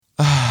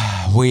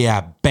We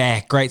are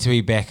back. Great to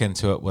be back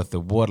into it with the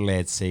Water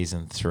Lads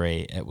Season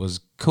 3. It was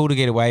cool to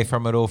get away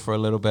from it all for a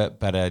little bit,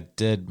 but I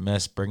did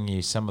miss bringing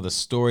you some of the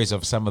stories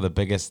of some of the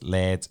biggest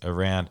lads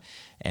around,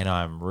 and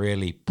I'm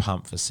really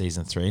pumped for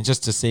Season 3 and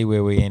just to see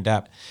where we end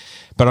up.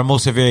 But I'm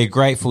also very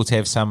grateful to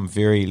have some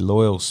very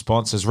loyal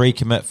sponsors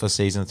recommit for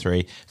Season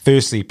 3.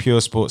 Firstly,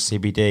 Pure Sports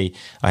CBD.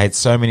 I had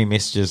so many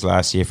messages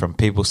last year from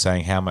people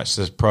saying how much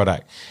this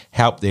product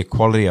helped their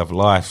quality of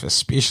life,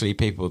 especially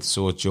people with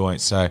sore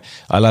joints. So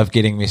I love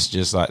getting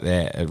messages like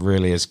that. It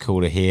really is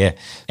cool to hear.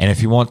 And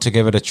if you want to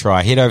give it a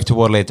try, head over to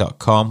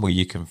waterlad.com where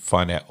you can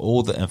find out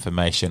all the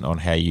information on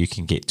how you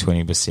can get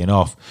 20%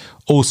 off.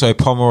 Also,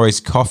 Pomeroy's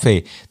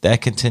Coffee, they're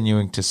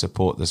continuing to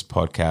support this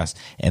podcast,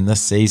 and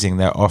this season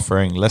they're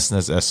offering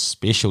listeners a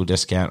special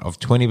discount of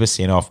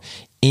 20% off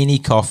any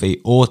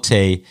coffee or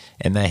tea,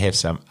 and they have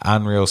some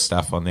unreal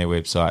stuff on their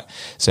website.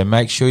 So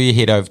make sure you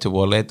head over to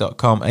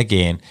waterlad.com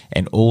again,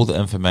 and all the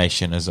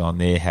information is on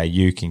there how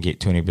you can get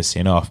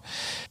 20% off.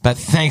 But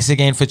thanks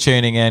again for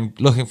tuning in.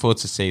 Looking forward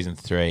to Season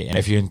 3. And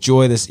if you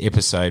enjoy this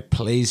episode,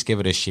 please give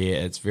it a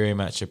share. It's very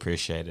much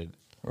appreciated.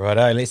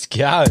 Righto, let's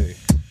go.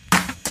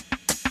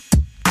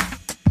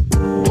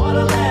 What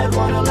a lad,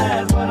 what a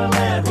lad, what a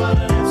lad, what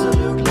an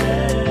absolute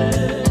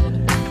lad.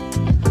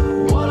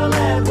 What a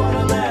lad, what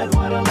a lad,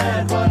 what a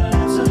lad, what an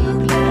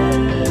absolute lad.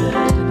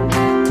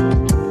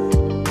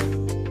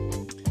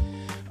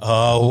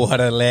 Oh,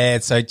 what a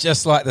lad. So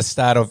just like the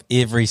start of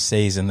every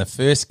season, the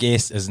first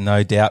guest is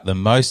no doubt the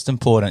most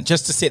important,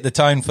 just to set the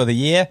tone for the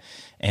year.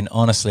 And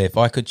honestly, if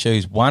I could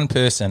choose one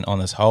person on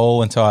this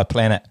whole entire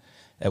planet,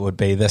 it would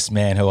be this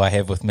man who I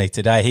have with me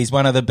today. He's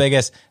one of the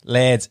biggest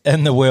lads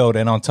in the world,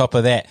 and on top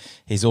of that,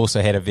 he's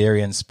also had a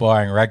very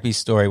inspiring rugby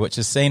story, which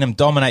has seen him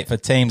dominate for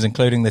teams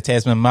including the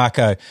Tasman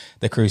Mako,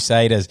 the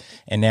Crusaders,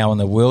 and now on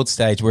the world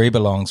stage where he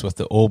belongs with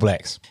the All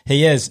Blacks.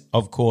 He is,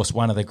 of course,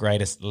 one of the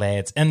greatest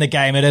lads in the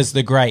game. It is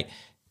the great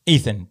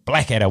Ethan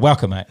Blackadder.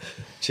 Welcome, mate.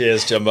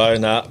 Cheers, Jimbo.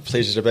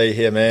 Pleasure to be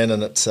here, man,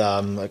 and it's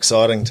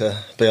exciting to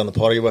be on the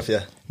potty with you.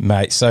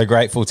 Mate, so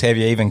grateful to have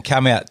you even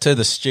come out to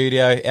the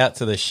studio, out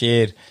to the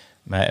shed.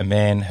 Mate, a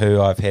man who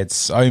I've had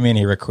so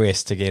many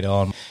requests to get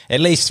on.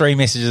 At least 3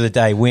 messages a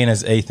day. When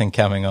is Ethan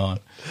coming on?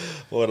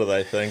 What are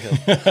they thinking?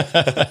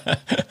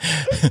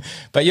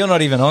 But you're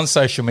not even on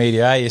social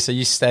media, are you? So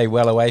you stay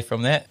well away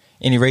from that.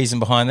 Any reason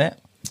behind that?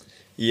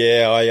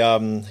 Yeah, I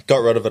got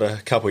rid of it a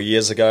couple of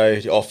years ago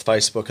off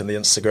Facebook and the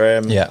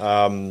Instagram.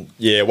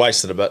 Yeah.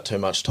 Wasted a bit too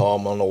much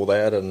time on all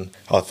that, and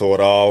I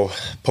thought I'll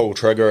pull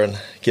trigger and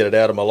get it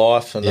out of my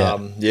life. And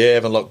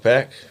haven't looked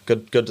back.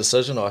 Good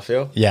decision, I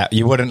feel. Yeah,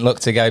 you wouldn't look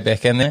to go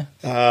back in there?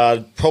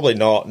 Probably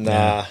not.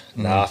 Nah.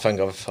 I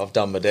think I've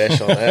done my dash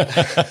on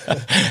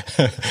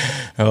that.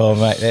 Oh,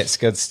 mate, that's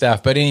good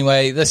stuff. But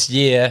anyway, this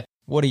year,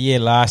 what a year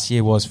last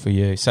year was for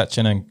you. Such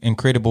an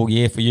incredible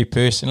year for you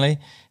personally.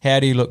 How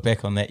do you look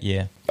back on that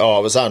year? Oh,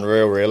 it was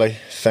unreal, really.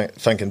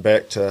 Thinking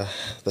back to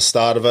the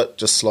start of it,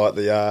 just like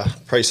the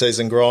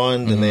pre-season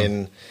grind, and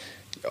then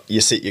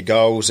you set your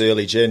goals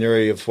early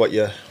January of what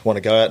you want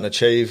to go out and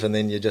achieve, and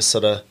then you just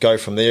sort of go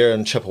from there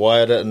and chip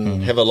away at it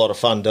and have a lot of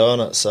fun doing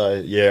it. So,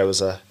 yeah, it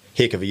was a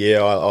heck of a year.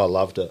 I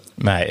loved it.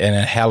 Mate, and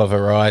a hell of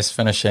a rise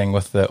finishing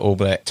with the All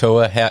Black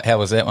tour. How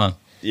was that one?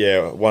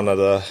 Yeah, one of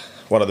the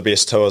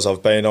best tours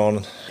I've been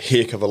on.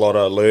 Heck of a lot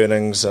of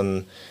learnings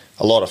and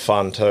a lot of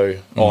fun too,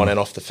 on and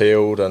off the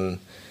field. And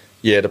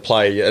yeah, to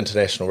play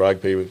international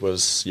rugby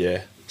was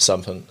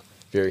something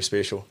very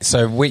special.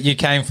 So you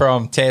came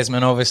from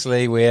Tasman,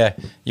 obviously, where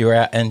you were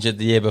out injured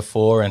the year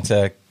before, and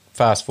to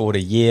fast forward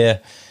a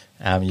year,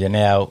 you're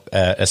now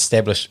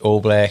established All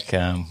Black.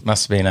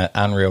 Must have been an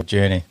unreal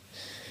journey.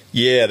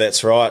 Yeah,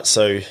 that's right.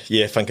 So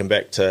yeah, thinking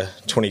back to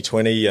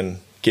 2020 and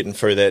getting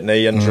through that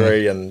knee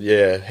injury, and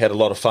had a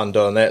lot of fun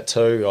doing that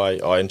too.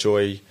 I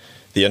enjoy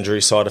the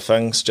injury side of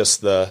things,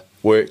 just the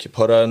work you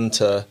put in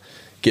to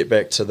get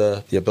back to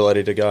the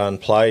ability to go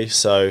and play.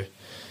 So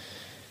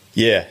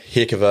yeah,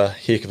 heck of a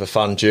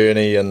fun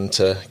journey, and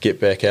to get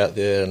back out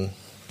there and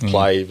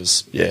play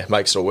was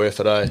makes it all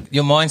worth it, eh?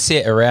 Your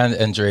mindset around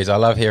injuries, I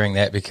love hearing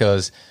that,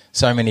 because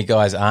so many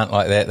guys aren't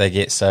like that. They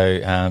get so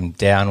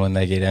down when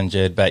they get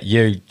injured, but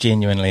you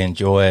genuinely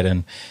enjoy it,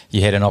 and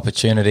you had an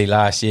opportunity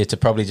last year to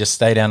probably just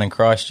stay down in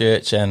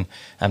Christchurch and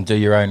do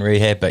your own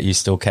rehab, but you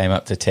still came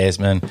up to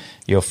Tasman.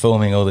 You're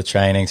filming all the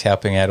trainings,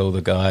 helping out all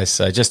the guys,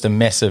 so just a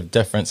massive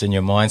difference in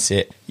your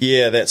mindset.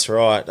 Yeah, that's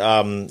right.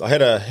 I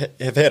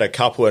have had a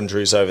couple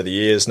injuries over the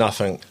years,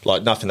 nothing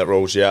that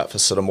rules you out for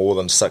sort of more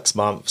than 6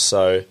 months,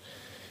 so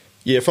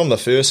yeah, from the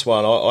first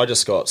one, I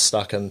just got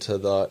stuck into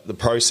the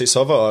process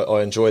of it.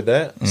 I enjoyed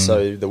that.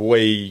 So the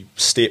wee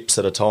steps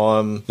at a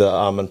time, the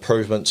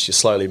improvements you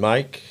slowly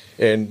make.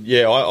 And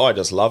yeah, I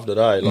just loved it,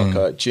 eh? Like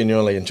I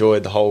genuinely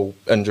enjoyed the whole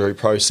injury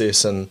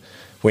process. And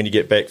when you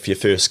get back for your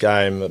first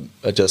game,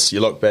 you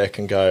look back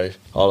and go,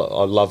 I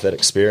love that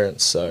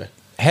experience. So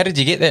how did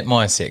you get that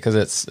mindset? Because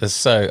it's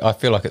so, I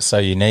feel like it's so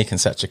unique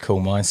and such a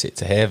cool mindset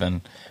to have,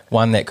 and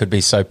one that could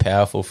be so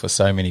powerful for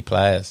so many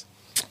players.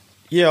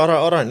 Yeah,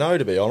 I don't know,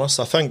 to be honest.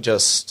 I think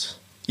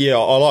Yeah,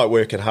 I like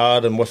working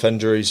hard, and with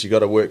injuries, you got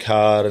to work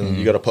hard, and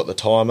you got to put the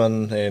time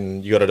in,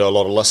 and you got to do a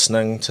lot of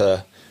listening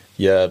to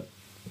your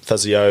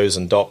physios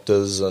and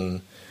doctors,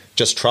 and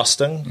just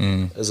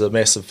trusting is a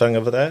massive thing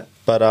of that.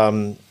 But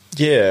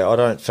yeah, I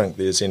don't think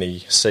there's any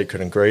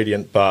secret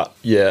ingredient. But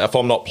yeah, if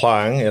I'm not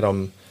playing and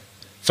I'm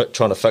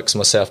trying to fix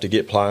myself to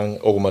get playing,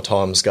 all my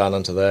time's gone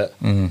into that.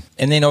 And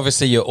then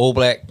obviously you're All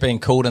Black, being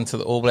called into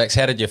the All Blacks.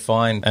 How did you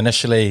find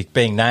initially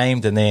being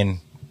named and then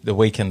the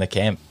week in the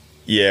camp?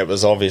 Yeah, it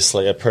was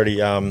obviously a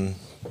pretty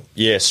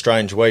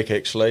strange week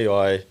actually.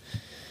 I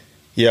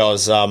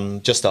was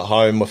just at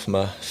home with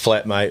my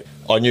flatmate.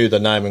 I knew the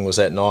naming was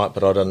that night,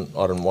 but I didn't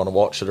want to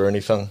watch it or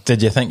anything.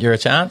 Did you think you're a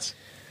chance?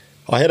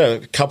 I had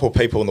a couple of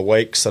people in the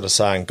week sort of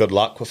saying good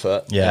luck with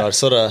it. Yeah. And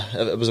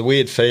it was a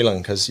weird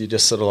feeling because you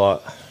just sort of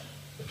like,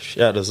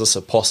 shit, is this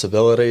a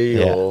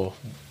possibility or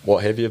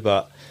what have you?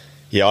 But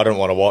yeah, I didn't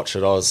want to watch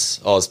it. I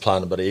was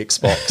playing a bit of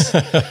Xbox,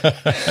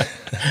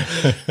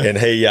 and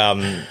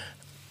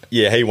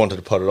he wanted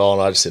to put it on.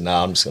 I just said,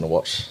 no, I'm just going to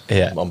watch.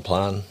 Yeah. I'm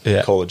playing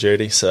Yeah. Call of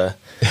Duty. So,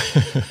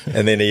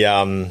 and then he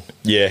had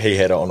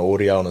it on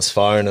audio on his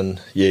phone, and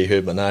he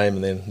heard my name,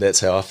 and then that's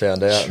how I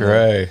found out.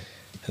 True.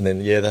 And then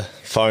the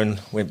phone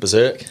went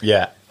berserk.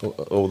 Yeah.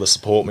 All the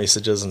support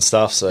messages and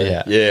stuff. So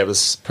Yeah. it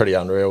was pretty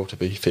unreal, to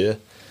be fair.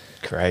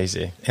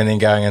 Crazy. And then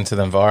going into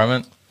the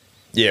environment?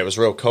 Yeah, it was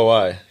real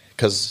cool,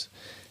 because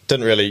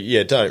don't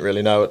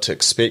really know what to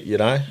expect,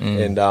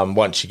 And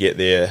once you get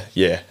there,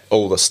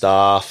 all the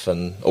staff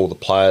and all the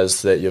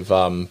players that you've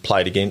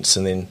played against,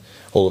 and then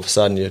all of a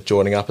sudden you're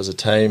joining up as a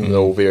team, they're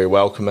all very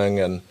welcoming,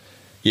 and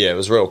it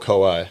was real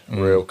cool,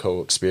 real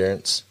cool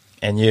experience.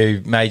 And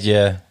you made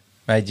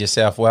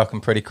yourself welcome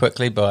pretty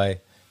quickly by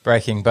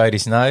breaking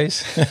Bodie's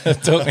nose.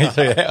 Talk me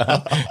through that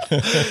one.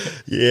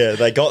 Yeah,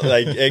 they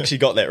actually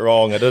got that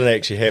wrong. It didn't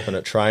actually happen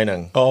at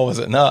training. Oh, was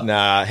it not?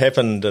 Nah, it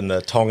happened in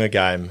the Tonga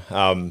game.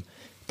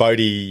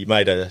 Bodie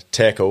made a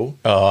tackle.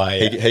 Oh,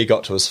 yeah. He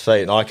got to his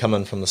feet, and I come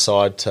in from the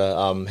side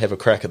to have a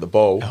crack at the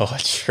ball. Oh,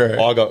 true.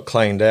 I got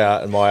cleaned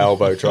out, and my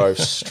elbow drove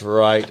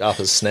straight up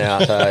his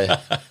snout.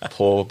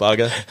 Poor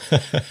bugger.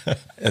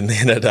 And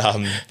then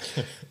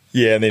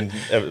and then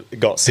it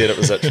got said it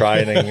was at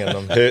training, and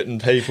I'm hurting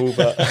people,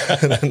 but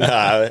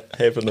no, it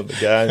happened in the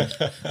game.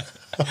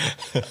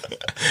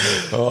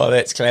 Oh,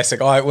 that's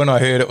classic. When I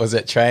heard it was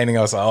at training,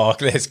 I was like, oh,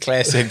 that's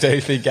classic.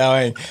 Doofy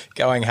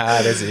going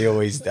hard as he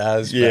always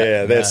does.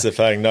 Yeah, that's the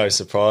thing. No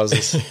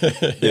surprises.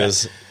 There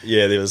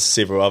was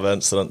several other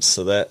incidents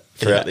to that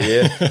throughout the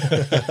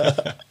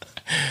year.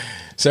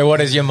 So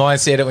what is your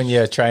mindset when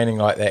you're training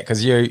like that?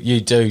 Because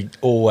you do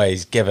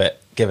always give it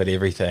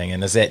everything.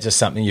 And is that just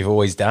something you've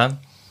always done?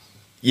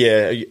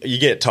 Yeah, you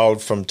get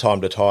told from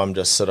time to time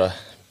just sort of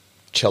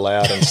chill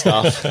out and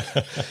stuff.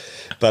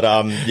 But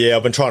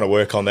I've been trying to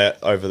work on that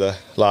over the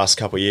last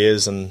couple of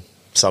years, and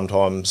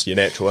sometimes your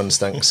natural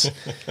instincts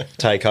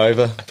take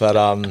over. But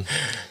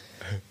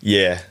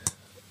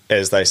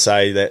as they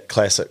say, that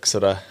classic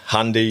sort of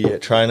hundy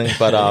at training.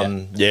 But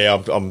I'm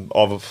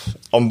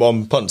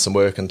putting some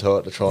work into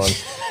it to try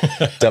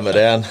and dumb it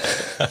down.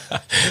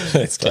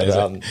 That's But,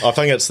 I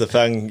think it's the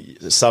thing.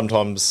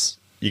 Sometimes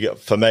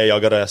for me, I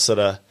got to sort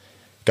of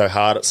go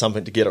hard at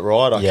something to get it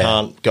right. I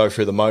can't go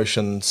through the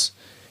motions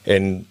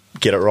and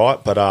get it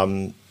right, but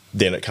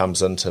then it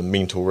comes into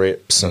mental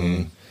reps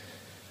and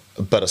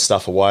a bit of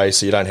stuff away,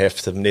 so you don't have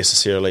to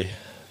necessarily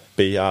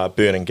be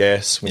burning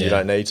gas when you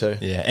don't need to.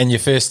 Yeah, and your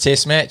first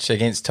test match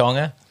against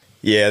Tonga?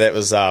 Yeah, that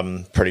was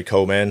pretty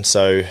cool, man.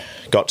 So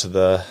got to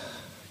the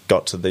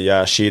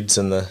sheds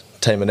and the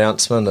team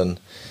announcement, and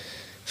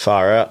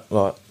far out,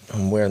 like,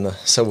 I'm wearing the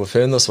silver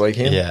fern this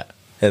weekend. Yeah.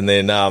 And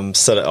then I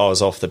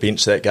was off the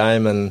bench that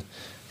game, and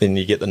then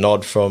you get the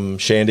nod from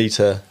Shandy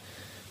to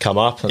come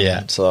up, and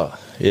it's like,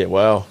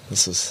 wow,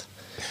 this is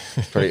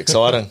pretty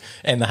exciting.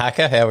 And the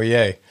haka, how are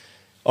you?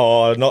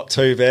 Oh, not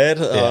too bad.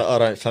 I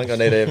don't think. I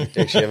need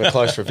to actually have a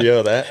close review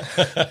of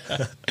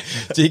that.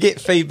 Do you get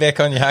feedback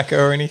on your haka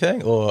or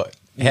anything? Or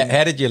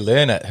how did you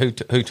learn it? Who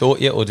taught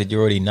you, or did you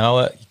already know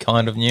it? You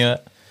kind of knew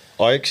it?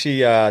 I actually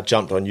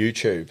jumped on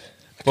YouTube.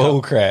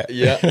 Bull crap.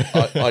 Yeah,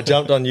 I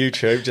jumped on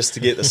YouTube just to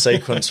get the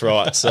sequence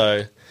right.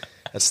 So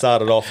it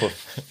started off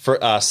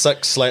with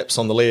 6 slaps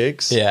on the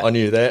legs. Yeah. I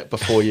knew that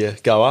before you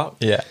go up.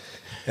 Yeah.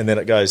 And then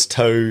it goes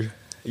 2.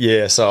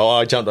 Yeah, so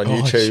I jumped on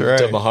YouTube,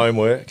 did my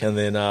homework, and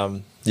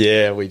then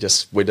we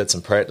did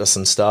some practice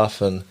and stuff,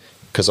 and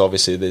because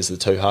obviously there's the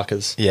 2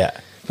 huckers. Yeah.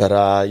 But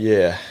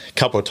a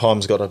couple of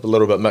times got a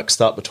little bit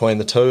mixed up between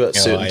the 2 at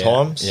certain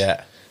times.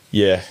 Yeah.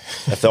 Yeah.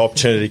 If the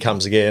opportunity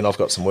comes again, I've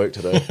got some work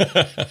to do.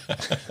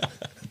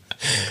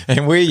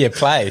 And where you're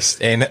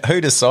placed, and who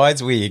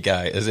decides where you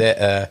go? Is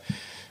that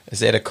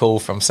a call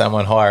from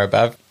someone higher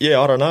above? Yeah,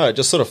 I don't know. It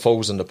just sort of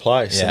falls into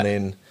place, and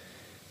then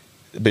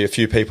there'll be a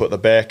few people at the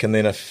back, and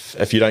then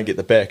if you don't get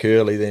the back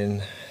early,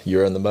 then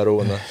you're in the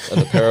middle in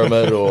the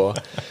pyramid, or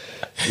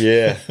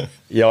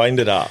I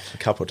ended up a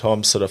couple of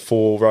times sort of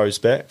 4 rows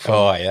back.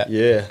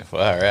 Yeah,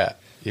 far out.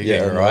 You're Yeah,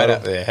 getting in the right middle.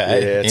 up there,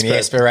 hey? Yeah, it's Any bit-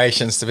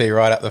 aspirations to be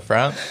right up the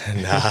front?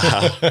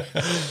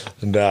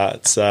 Nah,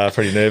 it's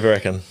pretty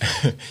nerve-wracking.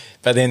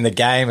 But then the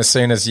game, as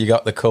soon as you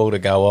got the call to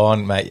go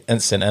on, mate,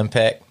 instant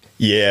impact.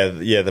 Yeah,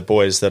 the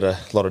boys did a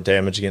lot of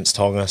damage against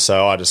Tonga,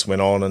 so I just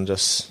went on and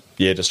just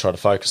tried to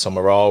focus on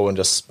my role and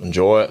just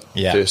enjoy it.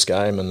 Yeah. First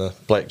game in the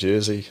black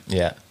jersey,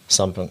 Yeah.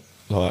 something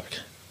like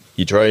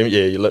you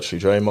literally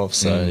dream of.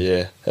 So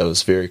yeah, it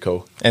was very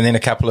cool. And then a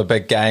couple of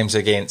big games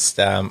against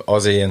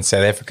Aussie and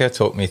South Africa.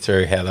 Talk me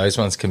through how those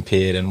ones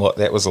compared and what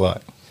that was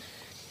like.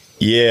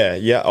 Yeah,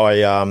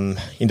 I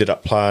ended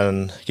up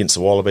playing against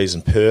the Wallabies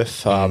in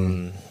Perth.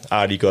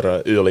 Artie got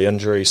an early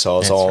injury, so I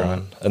was That's on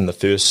right. in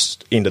the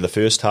end of the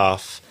first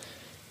half,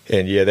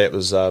 and yeah, that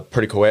was a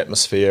pretty cool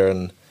atmosphere,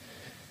 and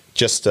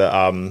just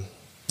to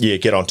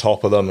get on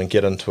top of them and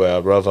get into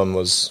our rhythm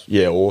was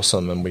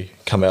awesome, and we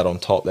come out on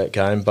top that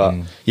game. But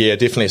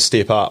definitely a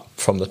step up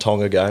from the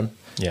Tonga game,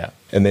 Yeah.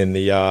 and then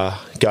the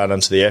going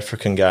into the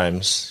African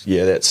games,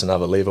 that's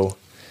another level.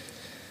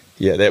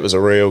 Yeah, that was a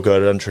real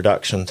good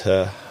introduction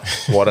to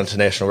what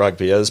international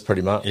rugby is,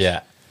 pretty much.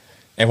 Yeah.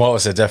 And what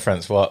was the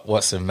difference?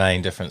 What's the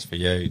main difference for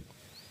you?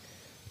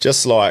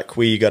 Just like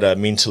where you got to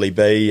mentally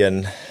be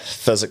and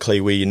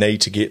physically where you need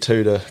to get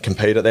to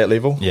compete at that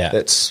level. Yeah.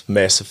 That's a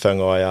massive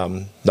thing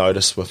I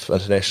noticed with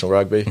international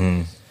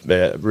rugby.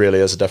 It really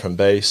is a different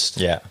beast.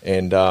 Yeah.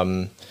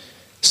 And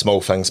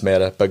small things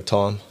matter big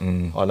time,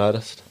 I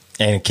noticed.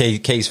 And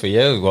keys for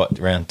you, what,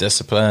 around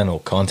discipline or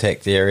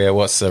contact area?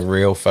 What's the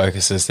real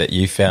focuses that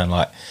you found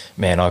like,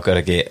 man, I've got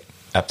to get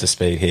up to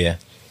speed here?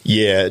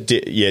 Yeah,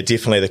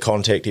 definitely the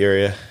contact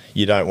area.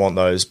 You don't want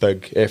those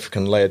big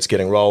African lads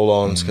getting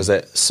roll-ons because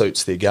that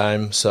suits their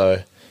game.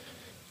 So,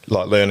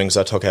 like learnings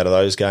I took out of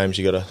those games,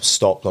 you got to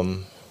stop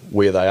them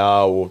where they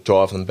are or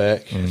drive them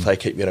back. If they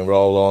keep getting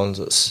roll-ons,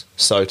 it's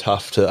so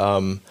tough to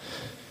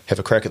have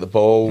a crack at the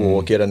ball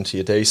or get into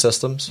your D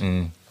systems.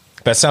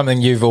 But something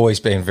you've always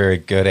been very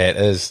good at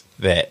is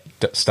that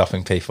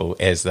stopping people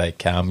as they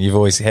come. You've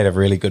always had a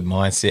really good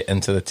mindset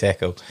into the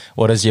tackle.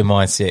 What is your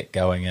mindset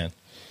going in?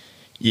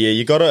 Yeah,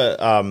 you got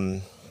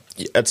to.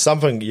 It's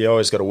something you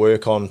always got to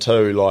work on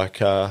too.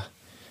 Like a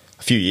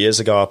few years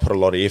ago, I put a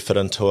lot of effort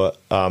into it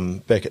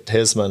back at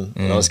Tasman,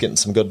 and I was getting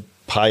some good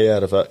pay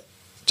out of it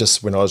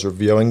just when I was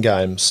reviewing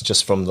games,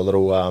 just from the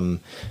little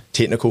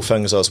technical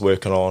things I was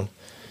working on.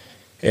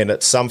 And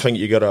it's something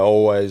you got to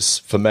always.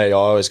 For me, I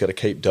always got to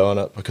keep doing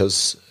it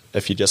because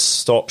if you just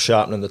stop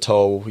sharpening the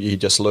tool, you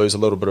just lose a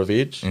little bit of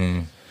edge.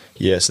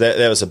 Yeah, so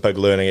that was a big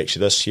learning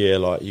actually this year.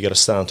 Like you got to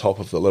stay on top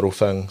of the little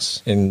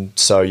things, and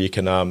so you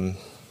can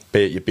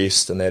be at your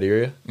best in that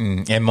area.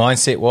 And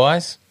mindset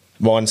wise?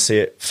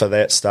 Mindset for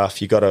that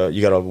stuff, you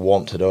gotta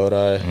want to do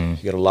it.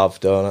 You gotta love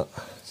doing it.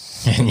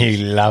 And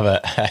you love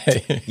it.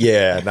 Hey?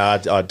 Yeah, no,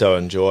 I do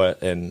enjoy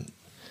it and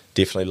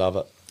definitely love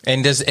it.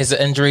 And has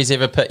the injuries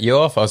ever put you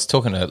off? I was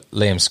talking to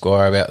Liam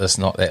Squire about this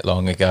not that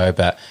long ago,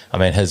 but I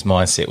mean his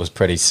mindset was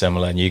pretty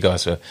similar, and you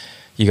guys are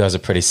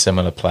pretty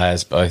similar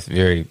players, both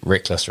very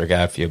reckless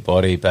regard for your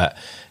body, but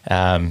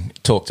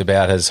talked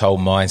about his whole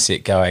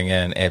mindset going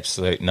in,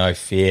 absolute no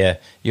fear.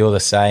 You're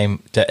the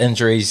same. Do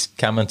injuries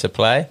come into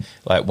play?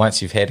 Like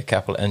once you've had a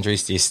couple of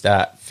injuries, do you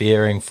start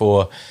fearing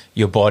for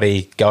your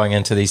body going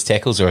into these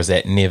tackles, or has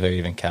that never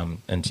even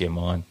come into your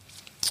mind?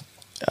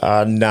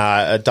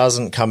 No, it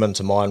doesn't come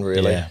into mind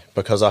really,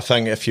 because I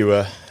think if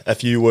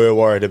you were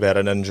worried about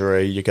an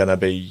injury, you're gonna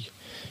be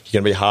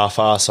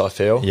half-ass, I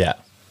feel. Yeah.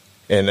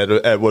 And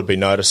it would be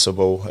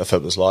noticeable if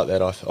it was like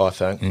that, I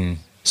think.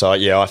 So,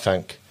 I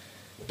think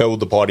build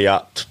the body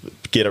up,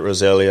 get it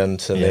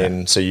resilient, and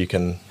then so you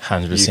can...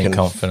 100%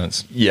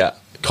 confidence. Yeah,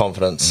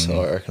 confidence,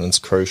 I reckon, is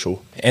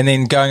crucial. And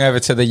then going over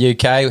to the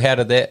UK, how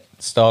did that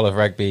style of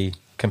rugby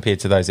compare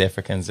to those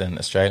Africans and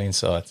Australian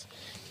sides?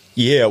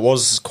 Yeah, it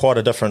was quite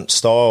a different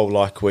style.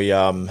 Like we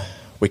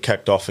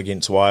kicked off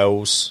against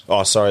Wales.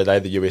 Oh, sorry, they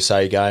had the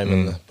USA game,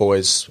 and the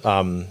boys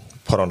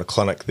put on a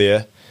clinic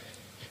there.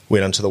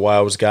 Went into the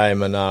Wales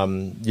game,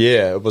 and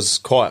it was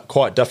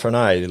quite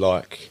different,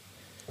 Like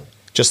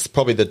just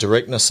probably the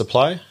directness of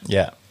play.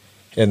 Yeah.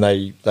 And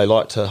they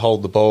like to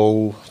hold the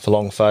ball for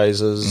long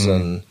phases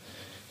and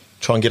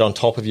try and get on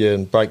top of you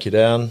and break you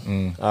down.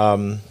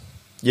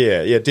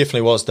 It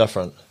definitely was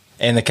different.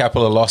 And a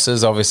couple of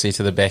losses, obviously,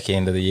 to the back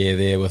end of the year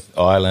there with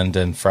Ireland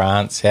and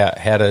France.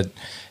 How did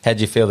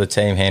you feel the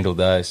team handled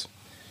those?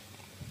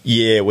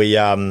 Yeah, we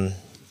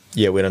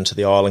went into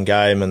the Ireland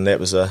game, and that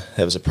was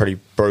a pretty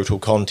brutal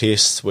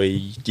contest.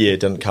 We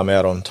didn't come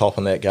out on top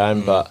in that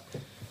game, but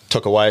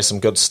took away some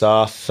good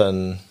stuff,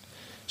 and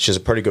she's a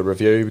pretty good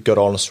review, good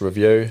honest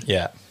review.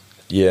 Yeah.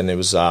 Yeah, and there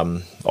was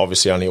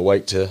obviously only a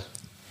week to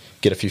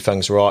get a few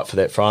things right for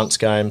that France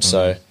game,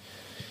 so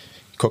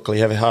quickly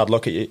have a hard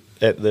look at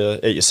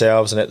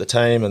yourselves and at the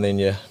team, and then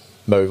you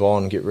move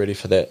on and get ready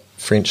for that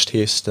French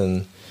test.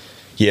 And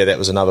that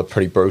was another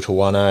pretty brutal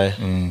one.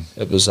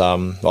 It was I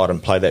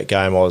didn't play that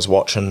game, I was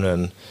watching,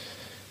 and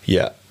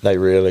they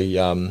really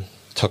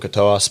took it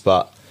to us,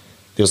 but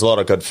there was a lot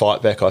of good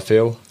fight back, I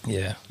feel.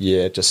 Yeah.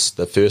 Just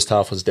the first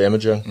half was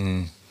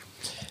damaging.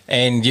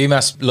 And you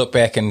must look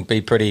back and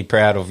be pretty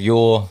proud of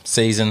your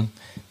season.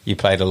 You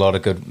played a lot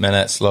of good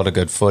minutes, a lot of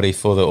good footy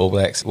for the All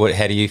Blacks.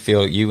 How do you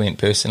feel you went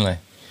personally?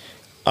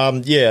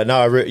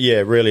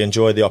 Really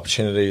enjoyed the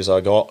opportunities I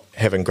got.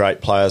 Having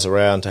great players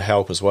around to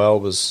help as well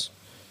was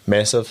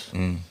massive.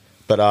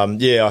 But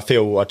I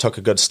feel I took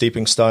a good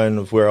stepping stone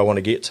of where I want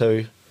to get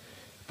to.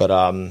 But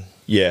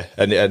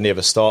it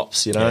never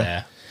stops. You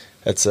know,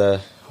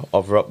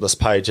 I've ripped this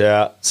page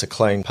out. It's a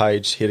clean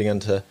page heading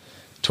into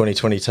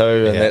 2022,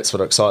 and that's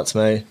what excites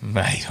me,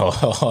 mate.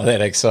 That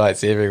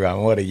excites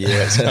everyone. What a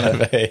year it's going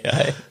to be.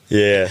 Eh?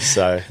 Yeah,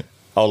 so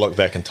I'll look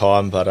back in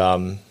time, but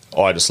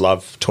I just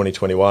love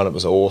 2021. It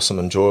was an awesome,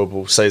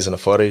 enjoyable season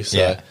of footy.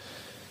 So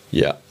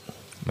yeah.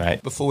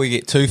 Mate, before we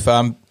get too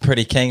far, I'm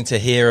pretty keen to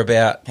hear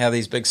about how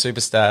these big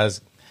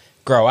superstars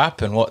grow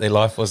up and what their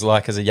life was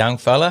like as a young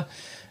fella.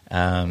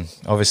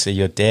 Obviously,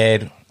 your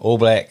dad, All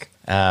Black.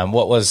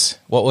 What was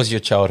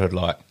your childhood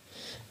like?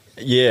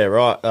 Yeah,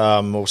 right.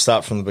 We'll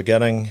start from the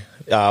beginning.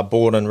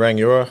 Born in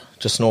Rangiora,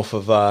 just north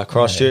of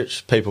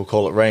Christchurch. People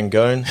call it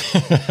Rangoon.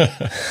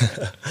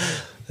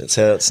 That's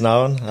how it's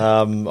known.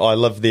 I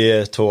lived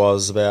there till I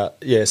was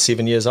about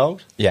 7 years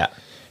old. Yeah,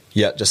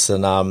 just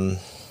in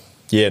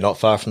not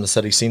far from the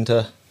city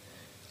centre.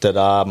 Did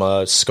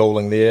my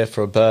schooling there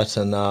for a bit,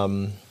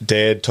 and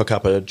Dad took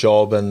up a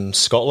job in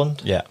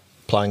Scotland. Yeah,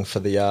 playing for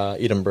the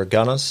Edinburgh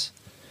Gunners.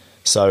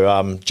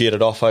 So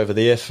jetted off over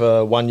there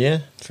for 1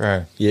 year.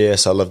 True. Yeah,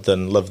 so I lived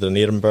in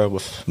Edinburgh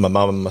with my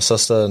mum and my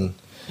sister and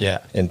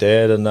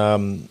Dad, and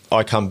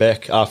I come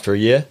back after a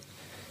year.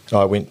 And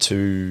I went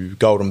to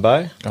Golden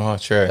Bay. Oh,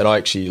 true. And I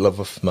actually live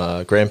with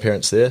my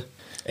grandparents there.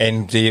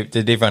 And did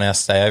everyone else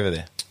stay over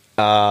there?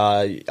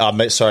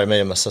 Me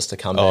and my sister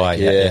come back.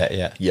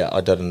 Yeah,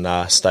 I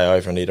didn't stay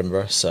over in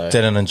Edinburgh. So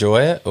didn't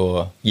enjoy it,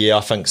 or? Yeah,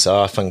 I think so.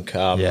 I think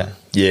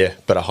bit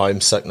of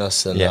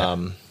homesickness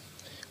and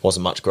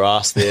wasn't much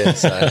grass there.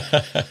 So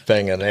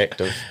being an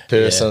active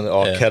person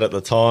kid at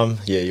the time,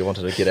 you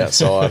wanted to get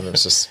outside, and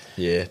it's just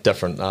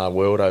different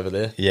world over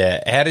there.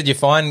 Yeah, how did you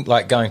find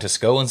like going to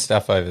school and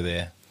stuff over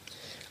there?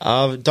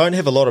 Don't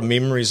have a lot of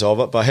memories of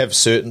it, but I have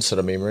certain sort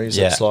of memories.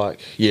 Yeah. It's like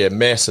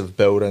massive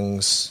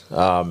buildings.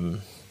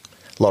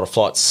 A lot of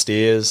flights of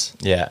stairs.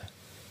 Yeah.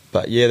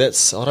 But I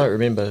don't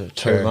remember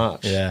too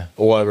much. Yeah.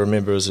 All I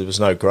remember is there was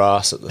no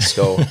grass at the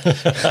school.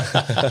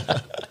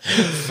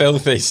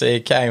 Filthy, so you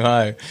came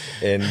home.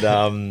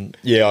 And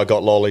I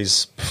got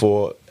lollies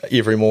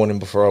every morning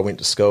before I went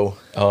to school.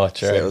 Oh,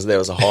 true. So that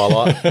was a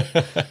highlight.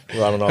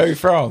 Running off. Who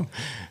from?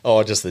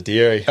 Oh, just the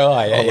dairy.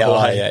 Oh,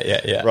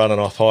 yeah. Running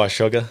off high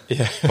sugar.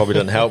 Yeah. Probably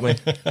didn't help me.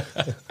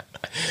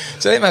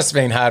 So that must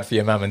have been hard for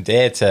your mum and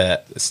dad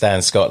to stay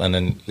in Scotland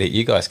and let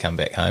you guys come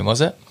back home,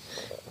 was it?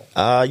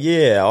 I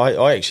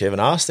actually haven't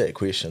asked that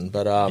question,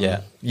 but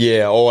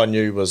all I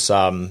knew was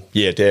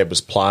Dad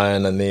was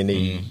playing, and then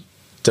he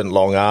didn't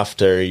long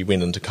after he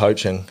went into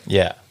coaching.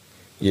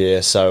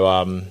 So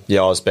I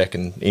was back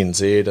in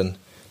NZ and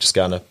just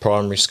going to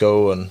primary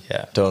school and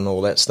doing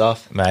all that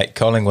stuff. Mate,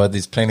 Collingwood,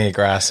 there's plenty of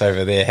grass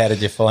over there. How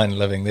did you find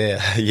living there?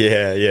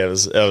 It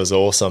was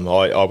awesome.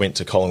 I went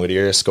to Collingwood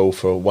area school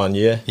for 1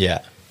 year.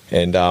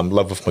 And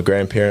lived with my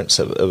grandparents.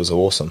 It was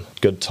awesome,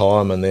 good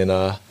time, and then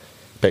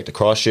back to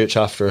Christchurch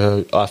after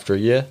a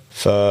year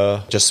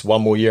for just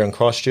one more year in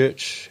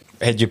Christchurch.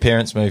 Had your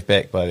parents moved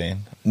back by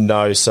then?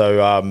 No,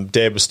 so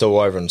Dad was still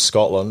over in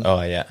Scotland.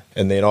 Oh, yeah.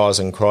 And then I was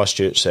in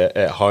Christchurch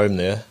at home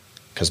there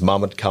because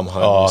Mum had come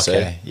home. Oh,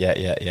 okay. Yeah.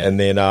 And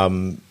then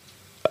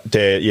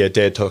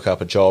Dad took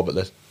up a job at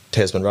the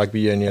Tasman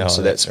Rugby Union,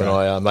 so that's when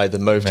I made the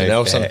move to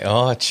Nelson. Back.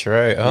 Oh,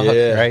 true. Oh,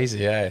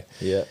 crazy, eh?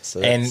 Yeah.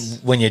 And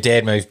when your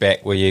dad moved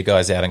back, were you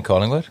guys out in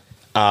Collingwood?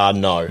 No.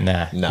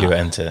 Nah. You were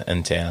in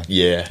town.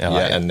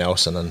 Yeah, in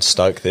Nelson and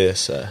Stoke there.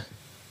 So.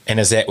 And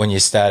is that when you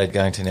started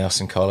going to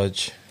Nelson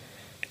College?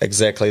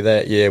 Exactly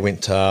that,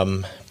 went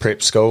to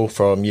prep school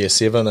from year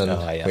 7 and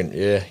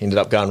ended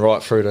up going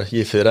right through to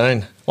year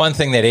 13. One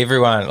thing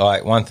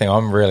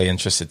I'm really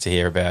interested to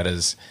hear about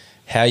is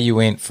how you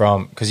went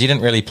from, because you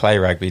didn't really play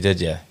rugby,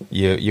 did you?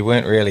 You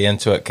weren't really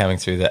into it coming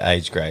through the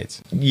age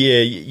grades.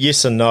 Yeah,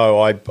 yes and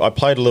no. I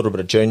played a little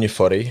bit of junior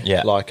footy.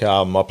 Yeah.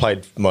 I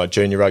played my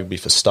junior rugby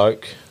for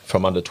Stoke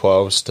from under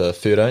 12s to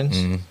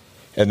 13s.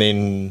 And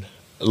then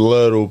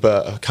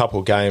a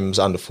couple games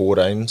under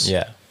 14s.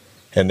 Yeah.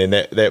 And then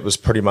that was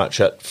pretty much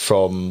it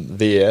from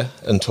there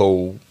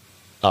until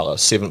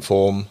 7th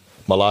form,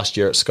 my last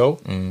year at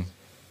school.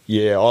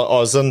 Yeah,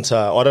 I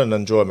didn't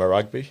enjoy my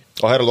rugby.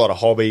 I had a lot of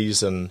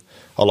hobbies and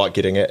I like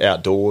getting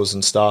outdoors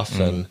and stuff.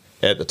 And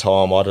at the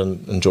time, I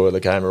didn't enjoy the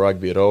game of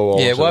rugby at all.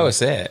 Why was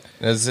that?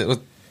 Is it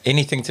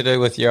anything to do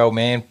with your old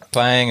man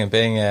playing and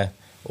being a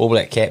All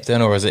Black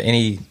captain, or is it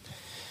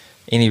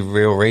any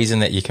real reason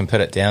that you can put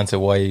it down to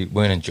why you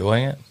weren't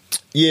enjoying it?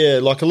 Yeah,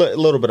 like a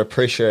little bit of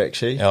pressure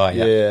actually. Oh,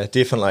 yeah. Yeah,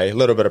 definitely a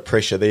little bit of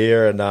pressure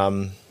there, and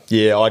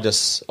I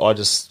just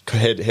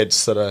had to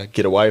sort of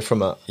get away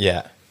from it.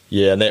 Yeah.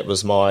 Yeah, and that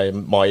was my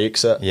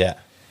exit. Yeah.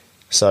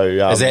 So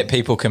is that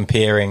people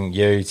comparing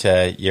you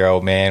to your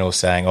old man, or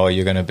saying, "Oh,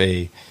 you're going to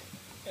be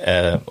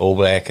All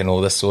Black and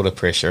all this sort of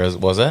pressure,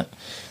 was it?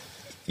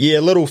 Yeah,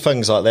 little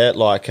things like that,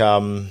 like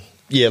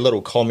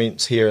little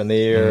comments here and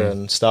there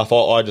and stuff.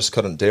 I just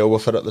couldn't deal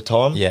with it at the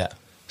time. Yeah.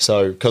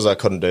 So because I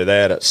couldn't do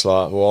that, it's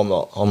like,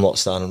 well, I'm not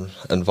staying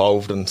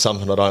involved in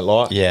something I don't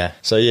like. Yeah.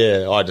 So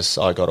yeah,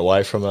 I got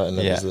away from it, and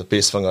it was the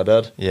best thing I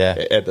did. Yeah.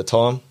 At the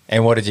time.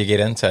 And what did you get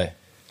into?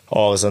 I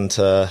was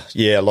into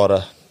a lot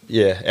of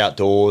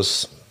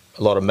outdoors,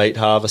 a lot of meat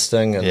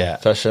harvesting and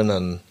fishing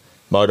and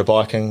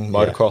motorbiking,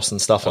 motocross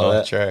and stuff like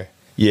that. True.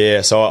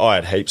 Yeah, so I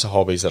had heaps of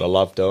hobbies that I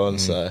loved doing,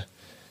 so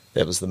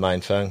that was the main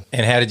thing.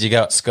 And how did you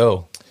go at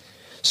school?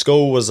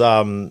 School was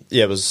I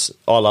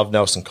loved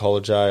Nelson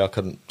College. I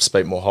couldn't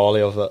speak more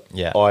highly of it.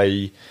 Yeah.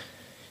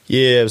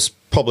 It was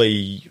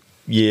probably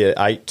year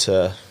 8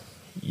 to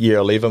year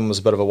 11 was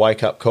a bit of a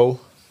wake up call.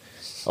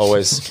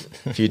 Always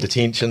a few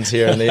detentions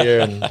here and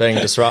there, and being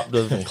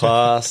disruptive in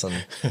class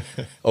and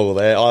all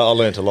that. I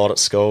learnt a lot at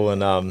school,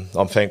 and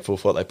I'm thankful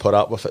for what they put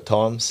up with at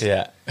times.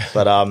 Yeah.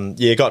 But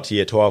got to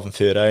year 12 and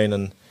 13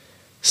 and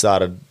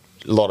started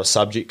a lot of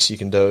subjects you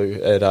can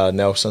do at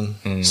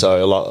Nelson.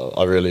 So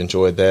I really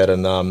enjoyed that,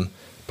 and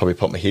probably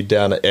put my head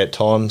down at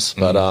times.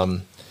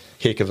 But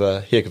heck of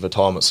a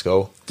time at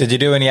school. Did you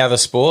do any other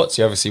sports?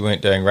 You obviously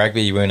weren't doing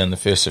rugby. You weren't in the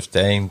first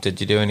 15. Did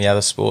you do any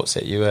other sports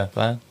that you were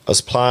playing? I was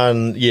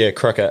playing,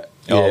 cricket.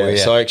 Yeah.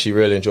 So I actually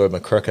really enjoyed my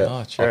cricket.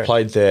 Oh, true. I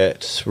played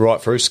that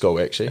right through school,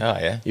 actually. Oh,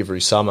 yeah.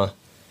 Every summer.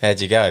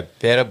 How'd you go?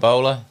 Batter,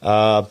 bowler?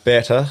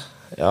 Batter.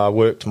 I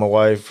worked my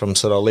way from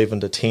sort of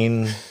 11 to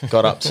 10,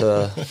 got up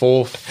to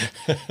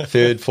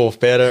fourth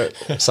batter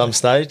at some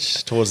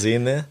stage towards the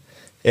end there.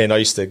 And I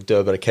used to do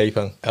a bit of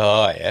keeping.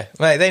 Oh, yeah.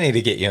 Mate, they need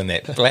to get you on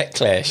that black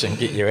clash and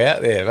get you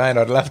out there, mate.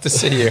 I'd love to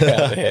see you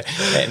out there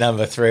at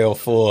number 3 or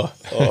 4.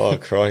 Oh,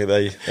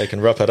 crikey, they can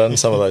rip it in,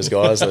 some of those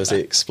guys, those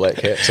ex-black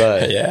caps,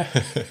 eh? Yeah.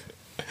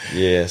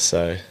 Yeah,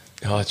 so...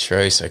 Oh,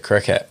 true. So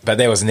cricket.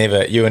 But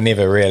you were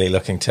never really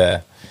looking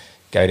to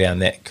go down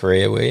that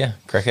career, were you?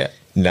 Cricket?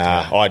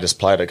 Nah, I just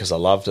played it because I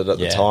loved it at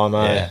the time,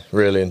 eh? Yeah.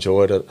 Really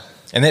enjoyed it.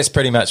 And that's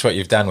pretty much what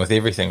you've done with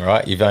everything,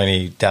 right? You've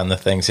only done the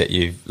things that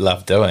you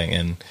love doing,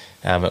 and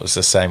it was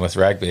the same with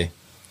rugby.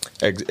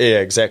 Yeah,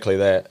 exactly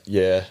that.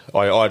 Yeah,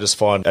 I just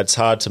find it's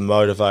hard to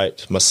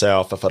motivate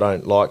myself if I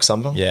don't like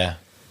something. Yeah.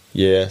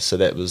 Yeah, so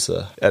that was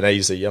an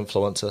easy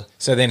influencer.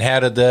 So then how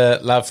did the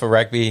love for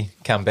rugby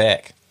come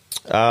back?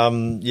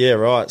 Yeah,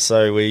 right.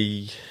 So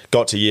we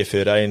got to year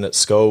 13 at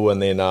school,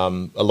 and then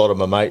a lot of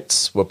my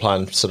mates were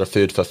playing sort of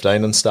third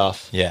 15 and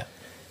stuff. Yeah.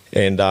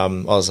 And I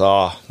was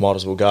might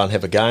as well go and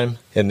have a game.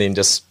 And then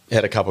just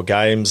had a couple of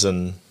games,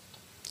 and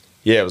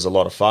yeah, it was a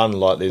lot of fun.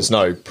 Like, there's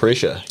no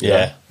pressure. You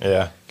know?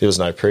 Yeah. There was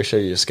no pressure.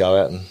 You just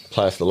go out and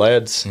play with the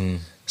lads.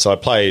 So I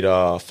played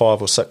 5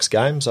 or 6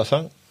 games, I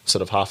think,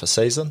 sort of half a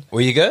season.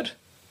 Were you good?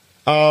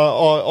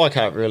 I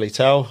can't really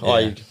tell.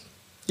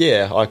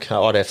 Yeah.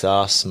 I'd have to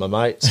ask my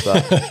mates,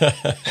 but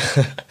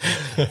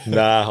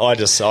nah,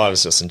 I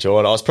was just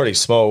enjoying it. I was pretty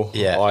small.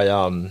 Yeah.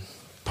 I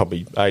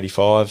probably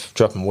 85,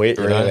 dripping wet.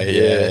 You know? Really?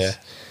 Yeah.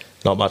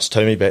 Not much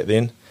to me back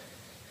then.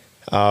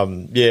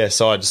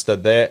 So I just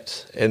did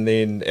that, and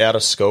then out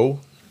of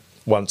school,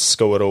 once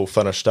school had all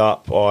finished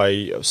up, a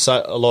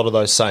lot of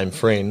those same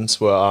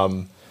friends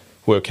were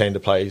keen to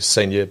play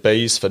senior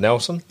Bs for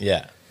Nelson.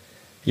 Yeah.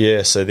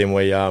 Yeah, so then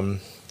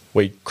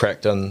we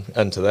cracked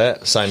into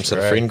that same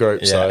sort of friend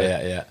group.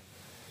 Yeah.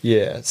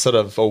 Yeah, it sort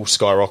of all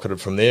skyrocketed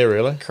from there,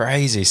 really.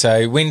 Crazy.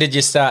 So when did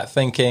you start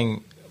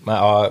thinking,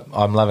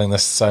 I'm loving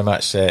this so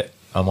much that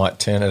I might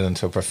turn it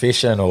into a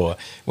profession? Or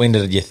when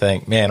did you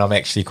think, man, I'm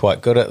actually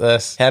quite good at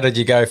this? How did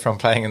you go from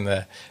playing in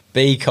the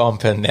B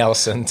comp in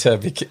Nelson to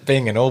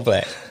being an All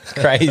Black? It's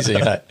crazy,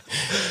 mate.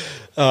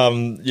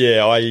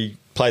 I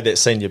played that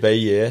senior B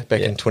year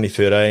back in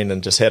 2013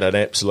 and just had an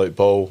absolute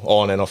ball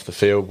on and off the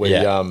field. We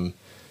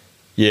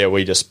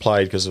just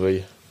played because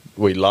we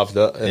loved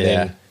it, and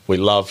then we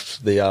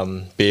loved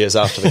the beers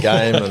after the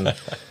game, and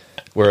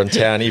we're in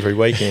town every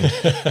weekend.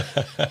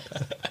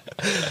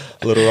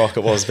 Little Rock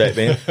it was back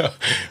then.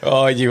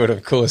 Oh, you would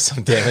have caused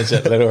some damage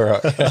at Little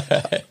Rock.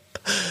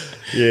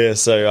 Yeah,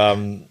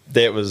 so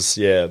that was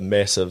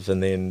massive,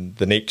 and then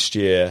the next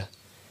year,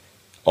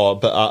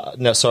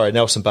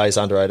 Nelson Bay's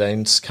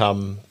under-18s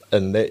come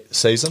in that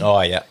season.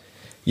 Oh yeah.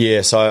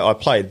 Yeah, so I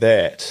played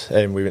that,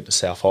 and we went to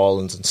South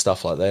Islands and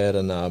stuff like that,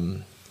 and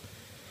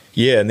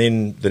and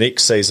then the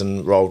next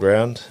season rolled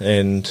around,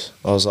 and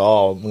I was like,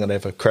 I'm going to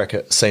have a crack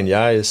at senior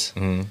A's.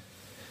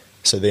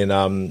 So then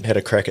had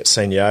a crack at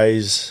senior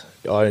A's.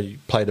 I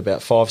played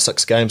about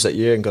 5-6 games that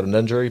year and got an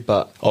injury,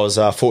 but I was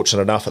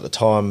fortunate enough at the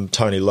time.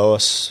 Tony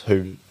Lewis,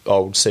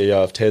 old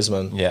CEO of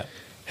Tasman,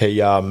 he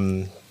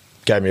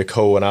gave me a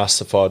call and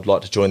asked if I'd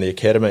like to join the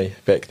academy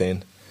back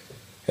then.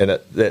 And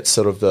that's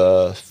sort of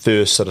the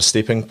first sort of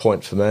stepping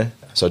point for me.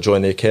 So I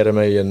joined the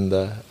academy in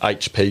the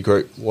HP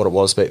group, what it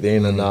was back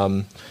then, and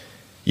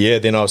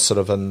then I was sort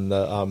of in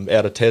the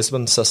out of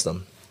Tasman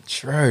system.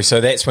 True. So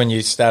that's when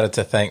you started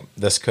to think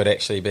this could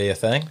actually be a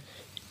thing?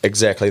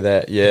 Exactly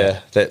that,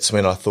 yeah. That's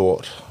when I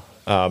thought,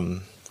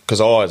 because because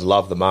I always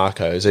loved the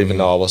Marcos, even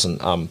though I wasn't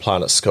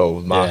playing at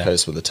school. The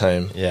Marcos were the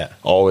team. Yeah.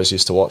 I always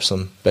used to watch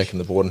them back in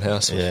the boarding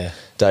house with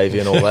Davey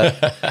and all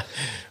that.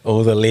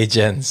 All the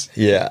legends.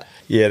 Yeah,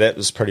 that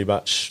was pretty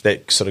much,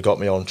 that sort of got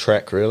me on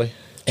track, really.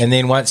 And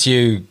then once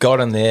you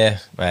got in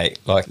there, mate,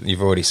 like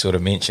you've already sort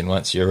of mentioned,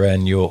 once you're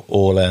in, you're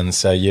all in.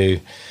 So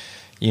you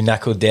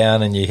knuckled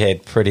down and you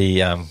had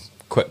pretty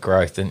quick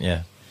growth, didn't you?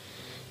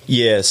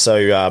 Yeah,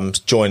 so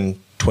joined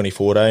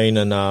 2014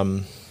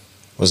 and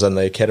was in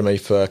the academy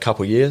for a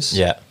couple of years.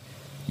 Yeah.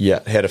 Yeah,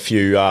 had a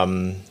few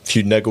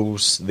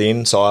niggles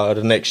then, so I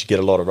didn't actually get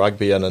a lot of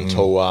rugby in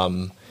until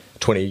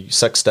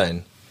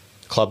 2016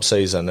 club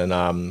season,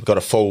 and got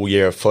a full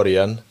year of footy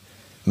in,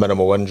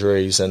 minimal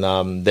injuries,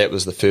 and that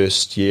was the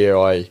first year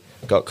I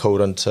got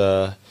called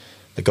into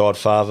the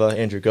Godfather,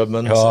 Andrew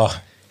Goodman,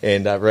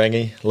 and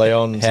Rangi,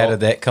 Leon. How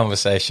did that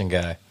conversation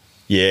go?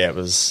 Yeah, it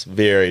was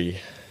very,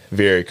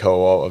 very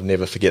cool. I'll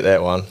never forget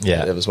that one.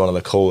 Yeah. It was one of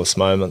the coolest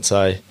moments,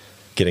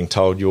 getting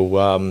told you'll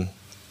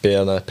be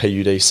on a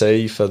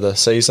PUDC for the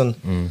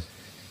season.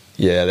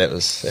 Yeah, that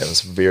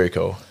was very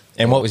cool.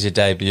 And what was your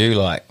debut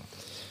like?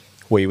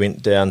 We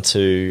went down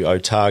to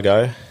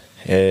Otago,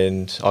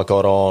 and I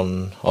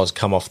was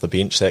come off the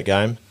bench that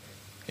game,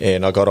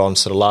 and I got on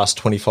sort of last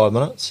 25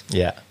 minutes.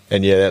 Yeah.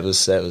 And yeah, that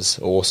was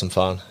awesome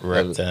fun.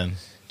 Ripped in.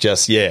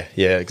 Just, yeah,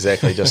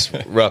 exactly. Just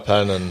rip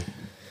in and,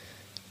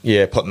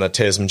 putting the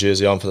Tasman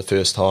jersey on for the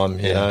first time,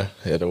 you know,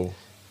 it all.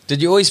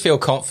 Did you always feel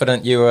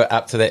confident you were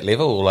up to that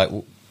level? Or like,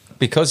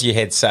 because you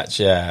had such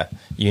a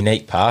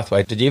unique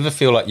pathway, did you ever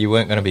feel like you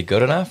weren't going to be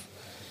good enough?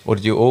 Or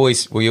were you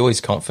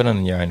always confident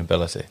in your own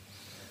ability?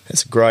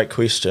 That's a great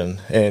question,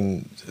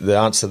 and the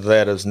answer to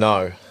that is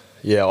no.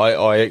 Yeah,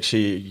 I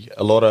actually,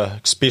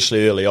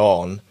 especially early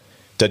on,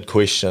 did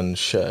question,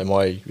 am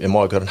I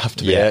good enough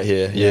to be out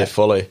here? Yeah,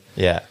 fully.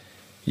 Yeah.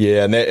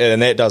 Yeah, and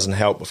that doesn't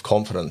help with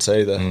confidence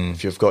either.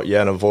 If you've got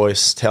your inner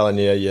voice telling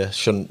you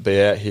shouldn't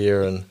be out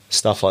here and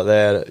stuff like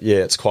that,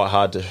 it's quite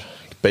hard to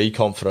be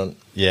confident.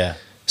 Yeah.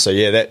 So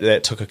yeah,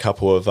 that took a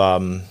couple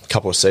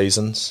of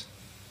seasons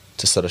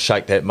to sort of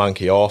shake that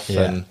monkey off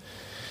and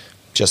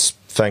just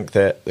think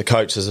that the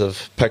coaches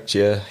have picked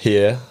you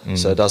here,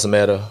 so it doesn't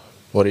matter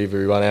what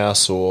everyone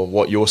else or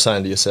what you're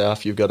saying to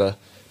yourself. You've got to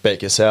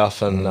back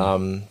yourself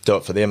and do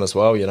it for them as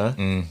well, you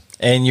know.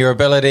 And your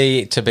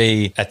ability to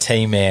be a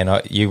team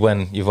man, you've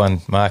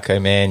won Marco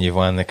Man, you've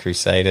won the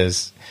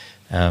Crusaders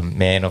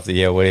Man of the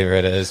Year, whatever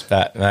it is.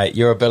 But mate,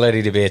 your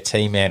ability to be a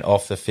team man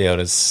off the field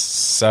is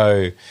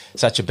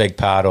such a big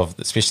part of,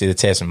 especially the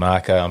Tasman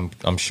Marco.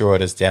 I'm sure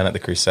it is down at the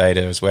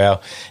Crusader as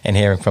well. And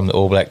hearing from the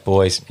All Black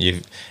boys,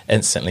 you've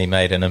instantly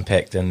made an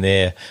impact in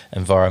their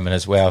environment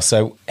as well.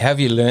 So how have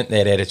you learnt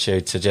that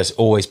attitude to just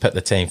always put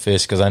the team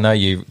first? Because I know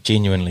you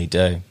genuinely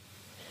do.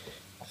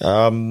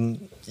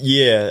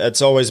 Yeah,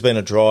 it's always been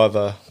a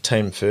driver,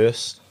 team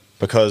first,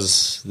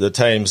 because the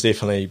team's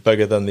definitely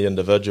bigger than the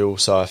individual.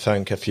 So I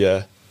think if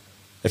you're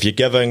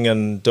giving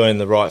and doing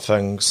the right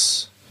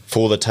things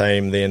for the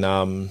team,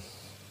 then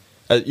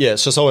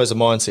it's just always a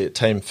mindset,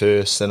 team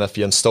first. And if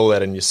you install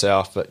that in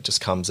yourself, it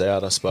just comes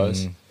out, I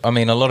suppose. I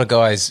mean, a lot of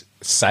guys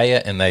say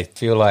it and they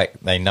feel like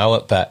they know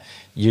it, but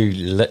you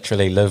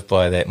literally live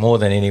by that more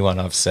than anyone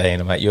I've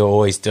seen. Mate, you're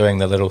always doing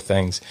the little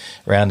things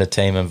around a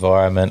team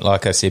environment.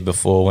 Like I said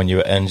before, when you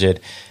were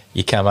injured,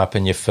 you come up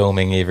and you're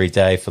filming every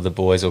day for the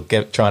boys, or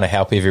trying to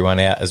help everyone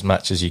out as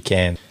much as you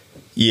can.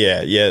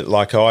 Yeah.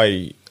 Like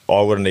I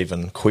wouldn't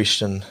even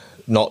question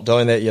not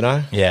doing that, you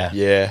know.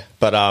 Yeah.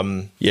 But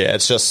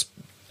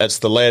it's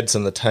the lads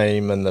and the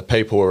team and the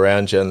people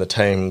around you and the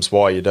team's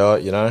why you do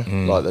it, you know.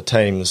 Like the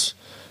team's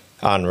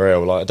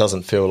unreal. Like it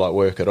doesn't feel like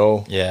work at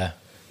all. Yeah.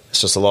 It's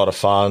just a lot of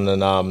fun,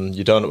 and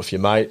you're doing it with your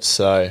mates,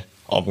 so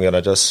I'm going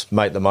to just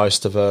make the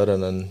most of it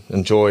and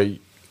enjoy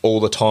all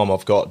the time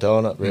I've got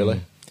doing it, really.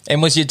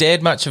 And was your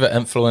dad much of an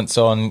influence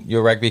on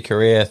your rugby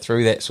career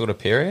through that sort of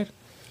period?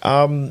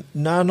 No,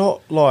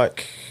 not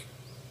like...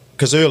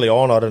 Because early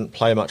on I didn't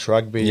play much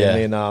rugby,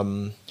 and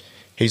then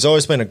he's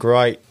always been a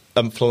great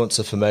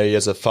influencer for me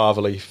as a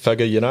fatherly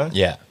figure, you know?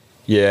 Yeah.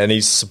 Yeah, and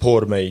he's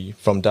supported me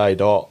from day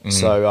dot.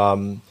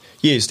 So,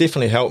 he's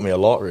definitely helped me a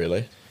lot,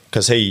 really,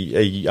 because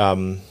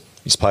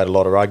he's played a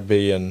lot of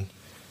rugby and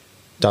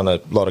done a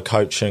lot of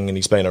coaching, and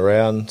he's been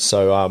around.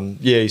 So,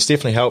 he's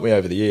definitely helped me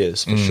over the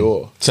years, for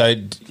sure. So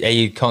are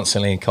you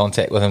constantly in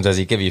contact with him? Does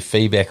he give you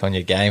feedback on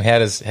your game? How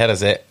does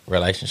that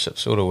relationship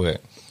sort of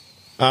work?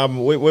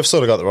 We've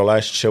sort of got the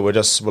relationship.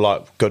 We're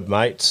like good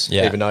mates,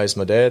 even though he's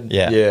my dad.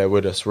 Yeah, we're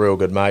just real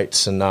good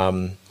mates,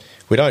 and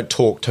we don't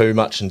talk too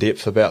much in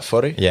depth about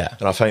footy. Yeah,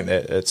 and I think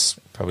that it's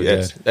probably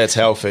that's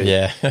healthy.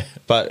 Yeah,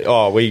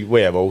 but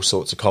we have all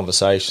sorts of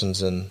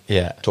conversations and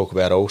talk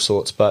about all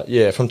sorts. But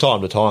yeah, from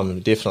time to time,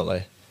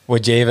 definitely.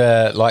 Would you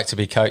ever like to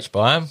be coached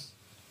by him?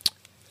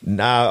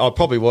 No, I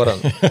probably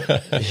wouldn't.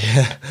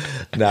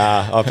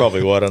 I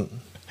probably wouldn't.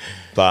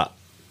 But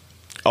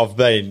I've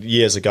been,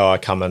 years ago, I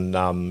come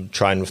and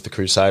train with the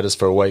Crusaders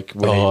for a week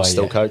when he was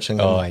still coaching.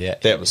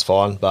 That was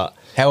fine. But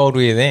how old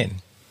were you then?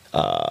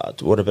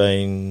 It would have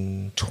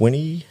been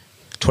 20,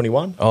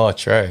 21. Oh,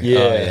 true. Yeah,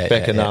 Oh,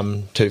 back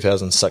in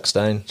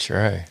 2016.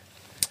 True.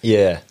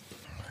 Yeah.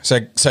 So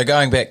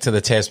going back to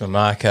the Tasman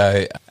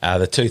Mako,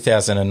 the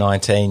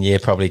 2019 year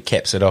probably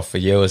caps it off for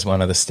you as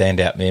one of the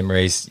standout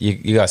memories.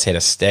 You guys had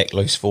a stacked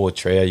loose forward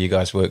trio. You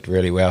guys worked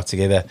really well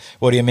together.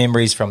 What are your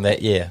memories from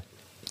that year?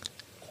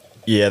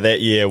 Yeah, that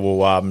year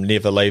will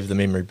never leave the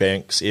memory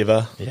banks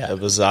ever. Yeah. It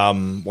was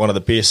one of the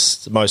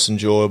best, most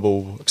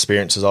enjoyable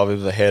experiences I've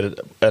ever had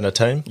in a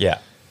team. Yeah.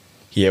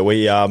 Yeah,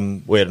 we had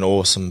an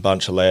awesome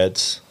bunch of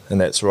lads,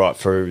 and that's right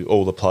through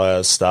all the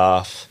players,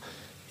 staff,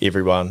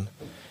 everyone.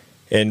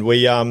 And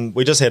we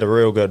just had a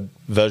real good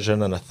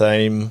vision and a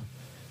theme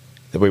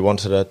that we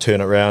wanted to turn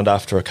it around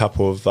after a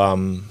couple of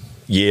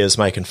years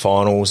making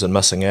finals and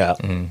missing out.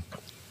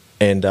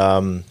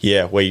 And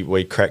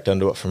we cracked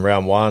into it from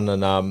round one,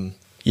 and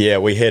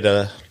we had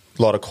a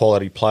lot of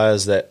quality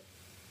players that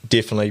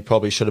definitely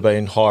probably should have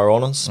been higher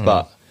honours,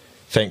 but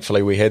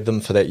thankfully we had them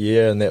for that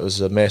year, and that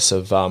was a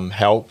massive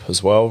help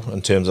as well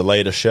in terms of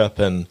leadership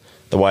and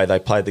the way they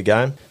played the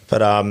game.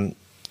 But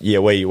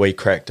we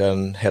cracked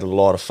in, had a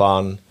lot of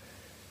fun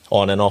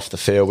on and off the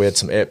field. We had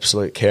some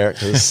absolute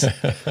characters,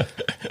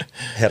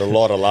 had a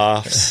lot of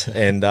laughs,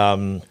 and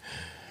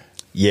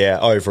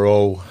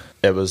overall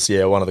it was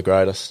one of the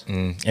greatest.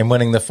 And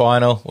winning the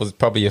final was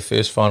probably your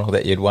first final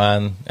that you'd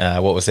won.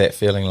 What was that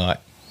feeling like?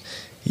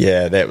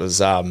 Yeah, that was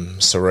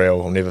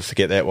surreal. I'll never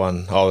forget that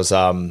one. I was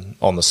on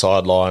the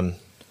sideline,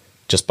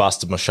 just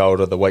busted my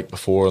shoulder the week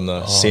before in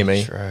the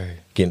semi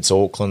against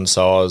Auckland.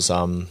 So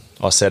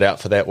I sat out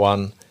for that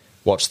one,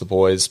 watched the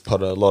boys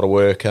put a lot of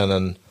work in,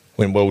 and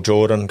when Will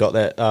Jordan got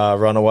that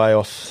runaway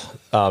off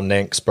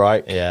Nank's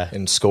break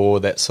and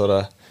scored, that sort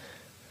of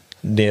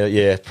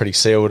pretty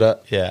sealed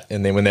it. Yeah.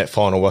 And then when that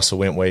final whistle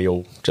went, we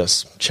all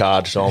just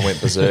charged on, went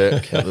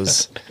berserk. It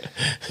was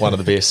one of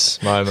the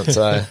best moments.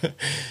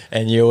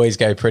 And you always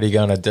go pretty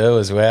gonna do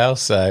as well.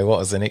 So what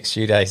was the next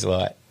few days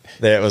like?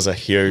 That was a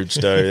huge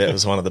do. That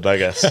was one of the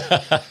biggest.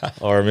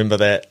 I remember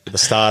that, the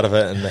start of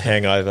it, and the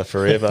hangover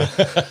forever.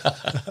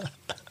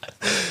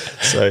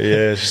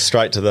 So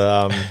straight to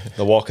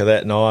the Waka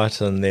that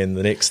night, and then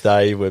the next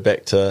day we're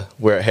back to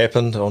where it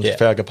happened on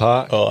Trafalgar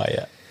Park. Oh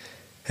yeah.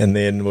 And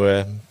then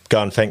we're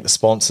go and thank the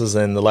sponsors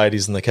and the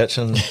ladies in the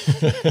kitchen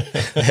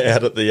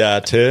out at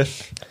the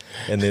turf,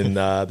 and then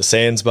the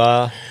Sands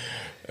Bar.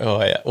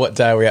 Oh yeah. What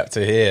day are we up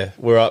to here?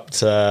 We're up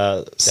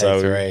to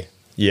Day 3.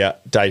 Yeah,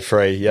 day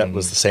 3. Yeah,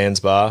 was the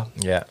Sands Bar.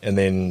 Yeah. And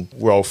then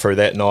roll through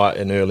that night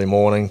and early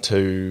morning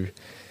to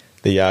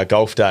the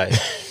golf day.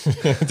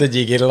 Did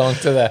you get along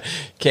to the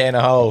can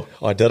of hole?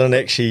 I didn't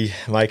actually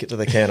make it to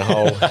the can of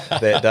hole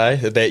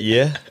that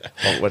year,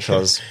 which I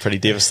was pretty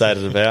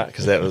devastated about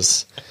because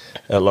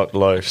it looked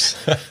loose.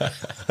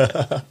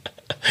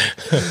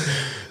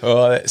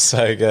 Oh, that's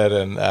so good.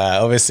 And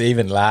obviously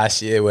even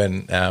last year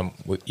when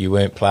you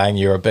weren't playing,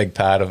 you were a big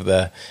part of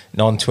the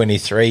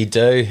non-23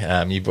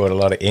 do. You brought a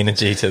lot of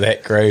energy to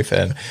that group,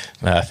 and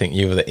I think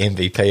you were the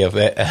MVP of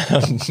that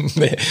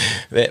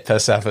that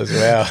piss-up as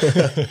well.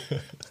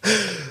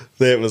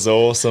 That was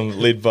awesome,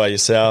 led by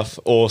yourself,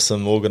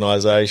 awesome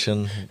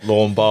organisation,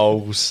 lawn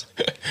bowls,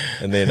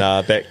 and then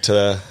back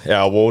to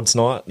our awards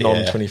night,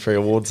 non-23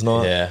 awards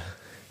night. Yeah.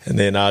 And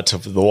then to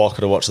the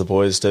Waka to watch the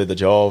boys do the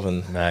job,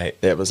 and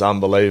Mate. that was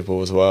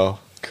unbelievable as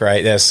well.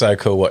 Great. That was so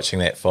cool watching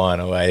that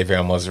final.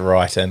 Everyone was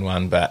right in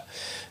one, but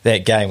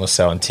that game was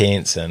so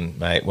intense. And,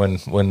 mate,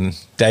 when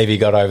Davey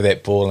got over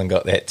that ball and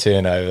got that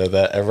turnover,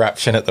 the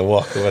eruption at the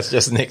Waka was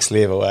just next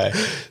level.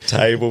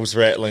 Tables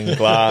rattling,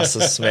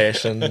 glasses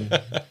smashing,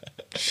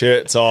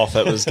 shirts off.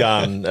 It was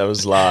gun. It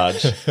was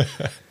large.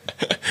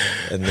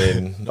 And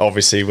then,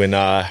 obviously, when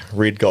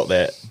Red got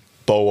that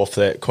ball off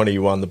that, Quinny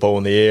won the ball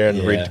in the air,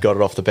 and Red got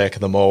it off the back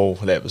of the maul.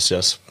 That was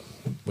just,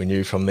 we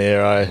knew from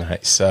there.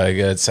 Mate, so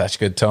good, such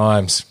good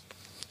times.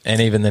 And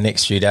even the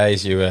next few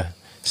days, you were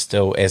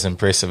still as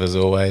impressive as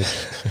always.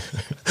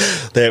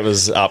 That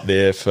was up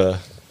there for,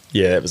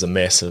 that was a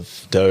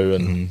massive do,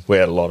 and we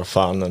had a lot of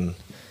fun, and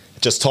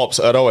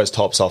it always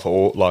tops off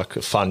like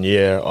a fun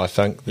year, I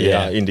think, the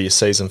end of your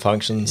season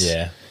functions.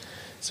 Yeah,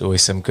 it's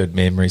always some good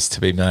memories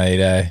to be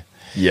made,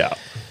 Yeah.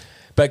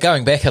 But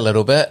going back a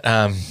little bit,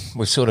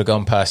 we've sort of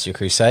gone past your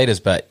Crusaders,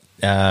 but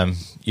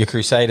your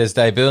Crusaders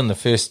debut and the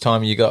first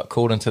time you got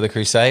called into the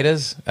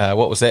Crusaders,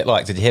 what was that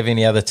like? Did you have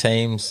any other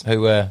teams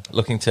who were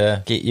looking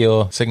to get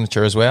your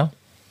signature as well?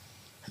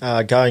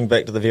 Going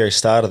back to the very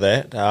start of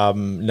that,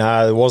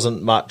 no, there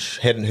wasn't much.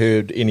 Hadn't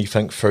heard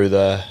anything through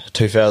the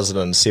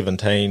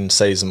 2017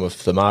 season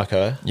with the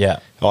Mako. Yeah.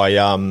 We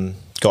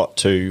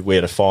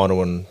had a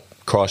final in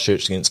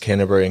Christchurch against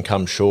Canterbury and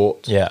come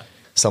short. Yeah.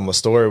 Some of the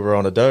story we're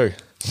on a do.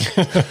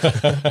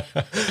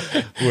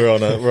 we're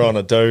on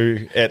a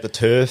do at the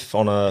turf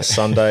on a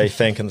Sunday,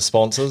 thanking the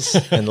sponsors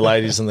and the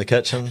ladies in the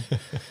kitchen.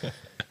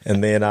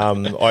 And then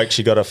I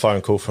actually got a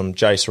phone call from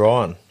Jace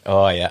Ryan.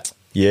 Oh yeah,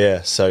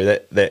 yeah. So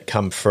that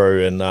come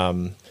through,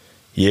 and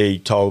he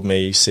told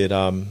me, he said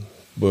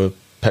we'll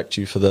picked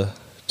you for the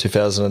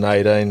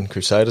 2018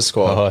 Crusader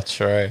squad. Oh,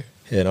 true.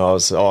 I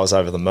was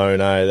over the moon.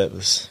 That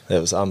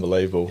was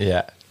unbelievable.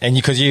 Yeah. And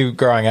because you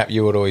growing up,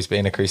 you would always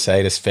been a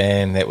Crusaders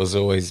fan. That was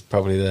always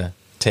probably the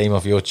team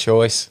of your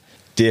choice.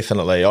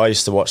 Definitely. I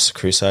used to watch the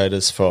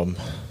Crusaders from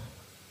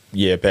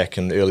back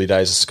in the early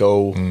days of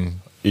school.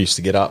 Used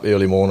to get up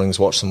early mornings,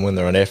 watch them when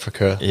they're in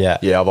Africa. Yeah.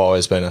 I've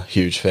always been a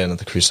huge fan of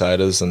the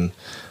Crusaders, and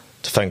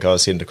to think I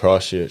was heading to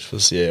Christchurch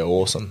was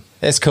awesome.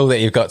 It's cool that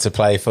you've got to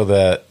play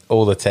for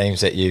all the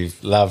teams that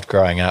you've loved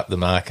growing up, the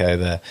Mako,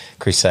 the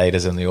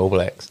Crusaders and the All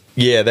Blacks.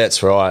 Yeah,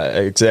 that's right.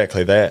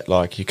 Exactly that.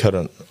 Like I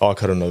couldn't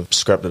have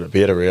scripted it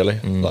better, really.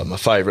 Like my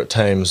favourite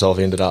teams I've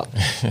ended up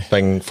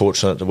being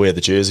fortunate to wear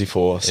the jersey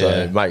for, so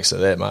it makes it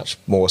that much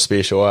more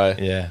special, eh?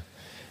 Yeah.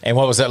 And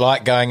what was it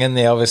like going in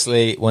there?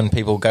 Obviously, when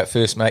people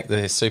first make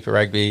the Super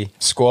Rugby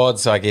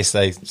squads, I guess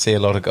they see a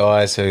lot of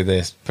guys who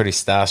they're pretty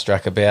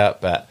starstruck about,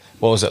 but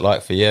what was it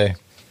like for you?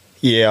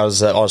 Yeah, I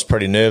was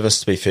pretty nervous,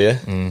 to be fair.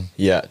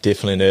 Yeah,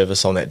 definitely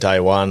nervous on that day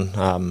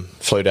one.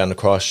 Flew down to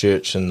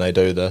Christchurch and they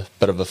do the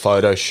bit of a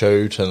photo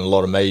shoot and a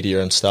lot of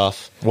media and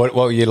stuff. What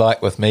were you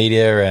like with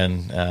media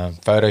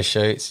and photo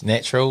shoots?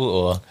 Natural,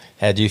 or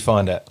how do you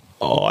find it?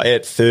 Oh,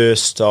 at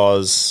first I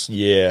was,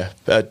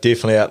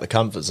 definitely out the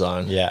comfort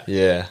zone.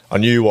 Yeah. I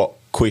knew what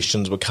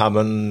questions were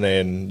coming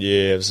and,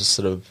 it was just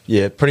sort of,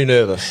 pretty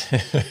nervous.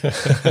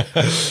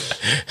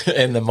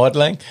 And the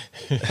modelling?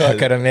 I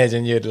could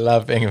imagine you'd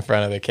love being in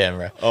front of the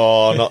camera.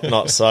 Oh,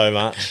 not so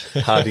much.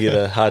 Hard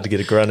to get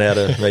a grin out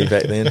of me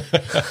back then.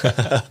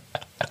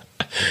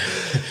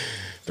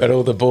 But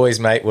all the boys,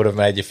 mate, would have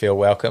made you feel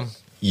welcome.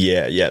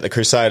 Yeah. The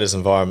Crusaders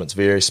environment's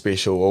very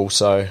special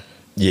also.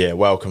 Yeah,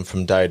 welcome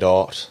from day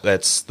dot.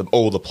 That's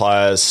all the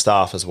players,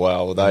 staff as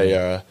well. They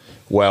are a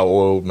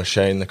well-oiled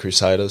machine, the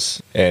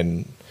Crusaders.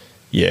 And,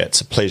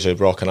 it's a pleasure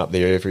rocking up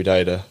there every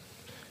day to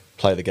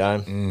play the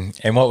game.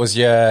 And what was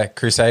your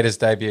Crusaders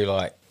debut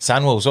like?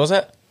 Sunwolves, was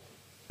it?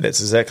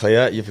 That's exactly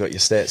it. You've got your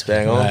stats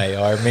bang on. Hey,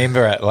 I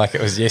remember it like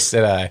it was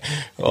yesterday.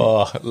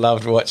 Oh,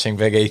 loved watching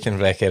big Ethan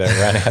Blackadder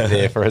run out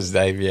there for his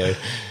debut.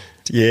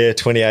 Yeah,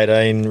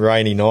 2018,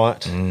 rainy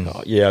night.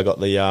 I got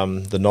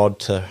the nod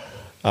to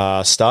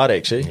start,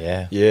 actually.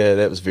 Yeah,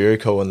 that was very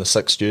cool in the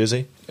 6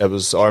 jersey.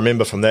 I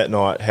remember from that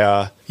night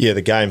how,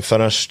 the game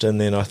finished,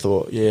 and then I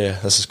thought,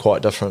 this is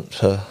quite different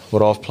to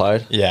what I've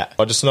played. Yeah.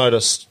 I just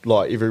noticed,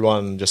 like,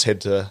 everyone just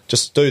had to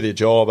just do their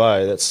job,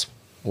 eh? That's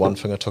one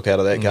thing I took out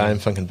of that game,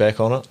 thinking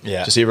back on it.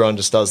 Yeah. Just everyone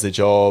just does their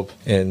job,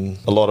 and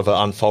a lot of it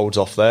unfolds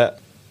off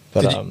that.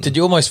 But, did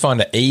you almost find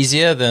it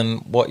easier than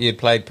what you'd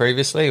played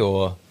previously,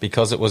 or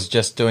because it was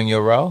just doing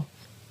your role?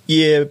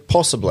 Yeah,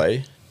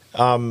 possibly.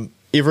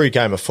 Every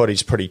game of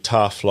footy's pretty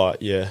tough,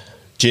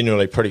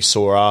 generally pretty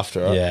sore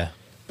after it. Yeah.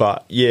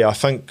 But, I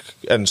think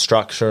in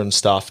structure and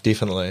stuff,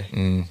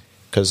 definitely.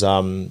 Because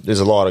there's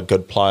a lot of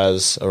good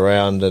players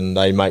around and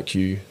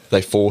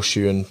they force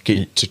you and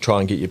to try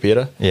and get you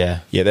better.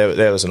 Yeah. Yeah,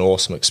 that was an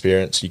awesome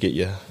experience. You get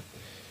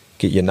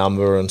your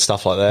number and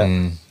stuff like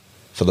that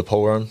for the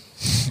pool room.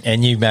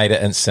 And you made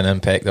an instant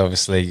impact,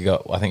 obviously.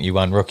 I think you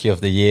won Rookie of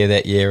the Year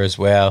that year as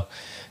well.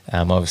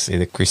 Obviously,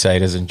 the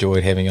Crusaders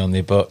enjoyed having you on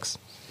their books.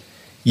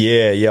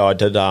 Yeah, I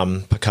did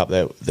pick up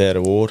that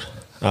award.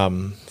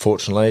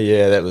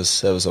 Fortunately, that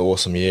was an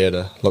awesome year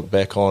to look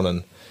back on,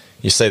 and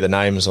you see the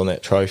names on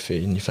that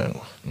trophy, and you think,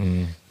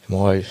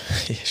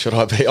 should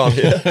I be on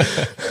here?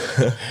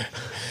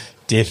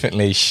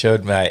 Definitely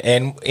should, mate.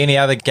 And any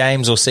other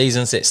games or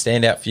seasons that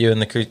stand out for you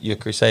in your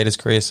Crusaders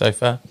career so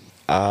far?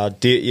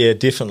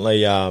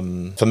 Definitely.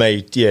 For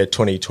me,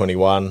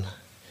 2021,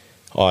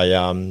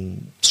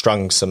 I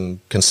strung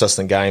some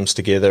consistent games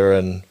together,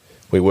 and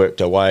we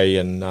worked our way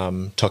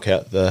and took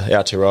out the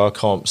Aotearoa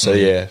comp.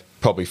 So,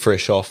 probably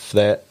fresh off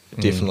that,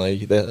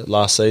 definitely, that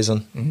last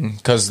season.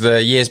 Because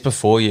the years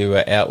before you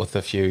were out with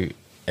a few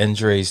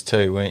injuries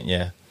too, weren't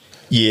you?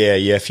 Yeah,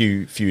 a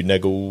few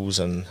niggles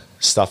and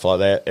stuff like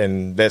that.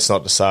 And that's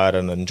not to say I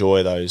didn't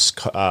enjoy those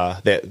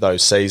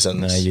seasons.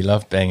 No, you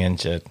love being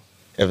injured.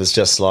 It was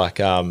just like,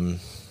 the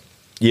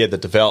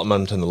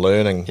development and the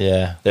learning.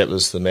 Yeah. That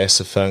was the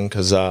massive thing,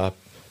 because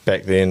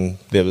back then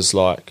there was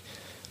like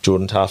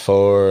Jordan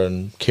Tafua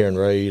and Kieran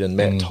Reid and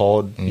Matt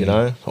Todd,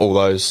 all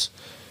those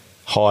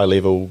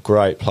high-level,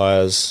 great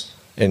players,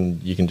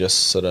 and you can just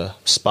sort of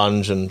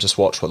sponge and just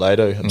watch what they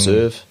do,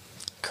 observe.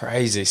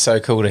 Crazy. So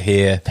cool to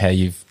hear how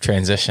you've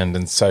transitioned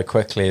and so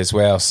quickly as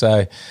well.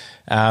 So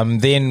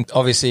then,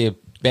 obviously, a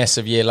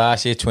massive year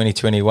last year,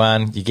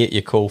 2021. You get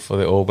your call for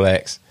the All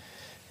Blacks,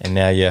 and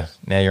now you're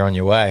on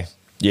your way.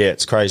 Yeah,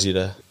 it's crazy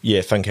to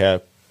think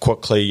how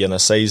quickly in a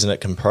season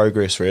it can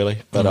progress, really.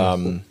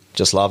 But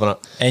just loving it.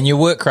 And your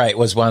work rate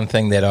was one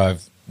thing that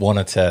I've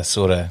wanted to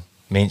sort of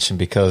mention,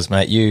 because,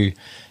 mate, you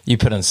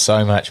put in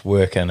so much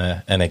work in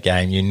a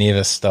game. You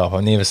never stop.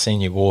 I've never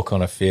seen you walk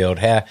on a field.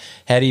 How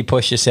do you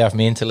push yourself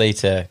mentally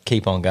to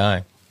keep on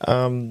going?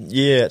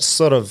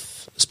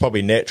 It's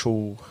probably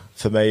natural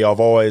for me. I've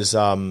always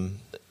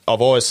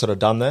sort of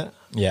done that.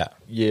 Yeah.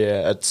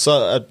 It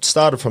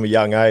started from a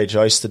young age.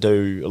 I used to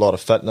do a lot of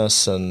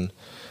fitness and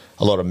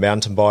a lot of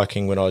mountain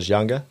biking when I was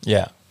younger.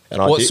 Yeah. And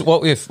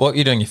what were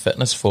you doing your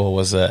fitness for?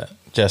 Was it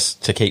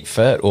just to keep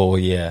fit, or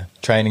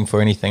training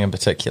for anything in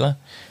particular?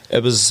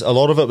 It was, a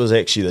lot of it was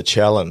actually the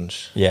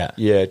challenge. Yeah.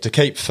 Yeah, to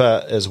keep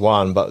fit is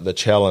one, but the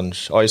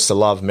challenge. I used to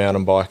love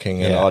mountain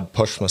biking, and Yeah. I'd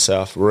push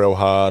myself real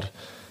hard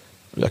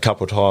a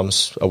couple of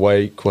times a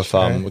week with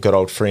a good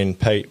old friend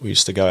Pete. We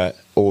used to go out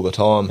all the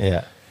time.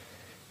 Yeah.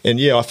 And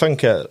yeah, I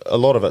think a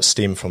lot of it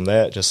stemmed from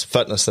that, just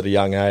fitness at a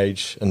young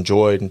age,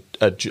 enjoyed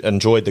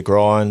the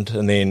grind,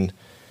 and then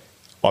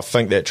I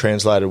think that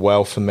translated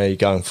well for me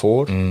going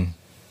forward,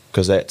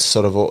 because that's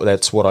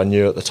what I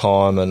knew at the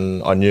time,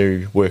 and I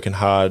knew working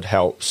hard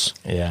helps.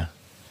 Yeah.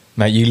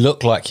 Mate, you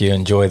look like you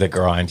enjoy the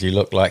grind. You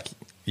look like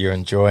you're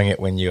enjoying it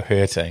when you're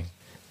hurting.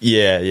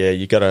 Yeah,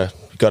 you gotta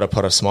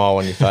put a smile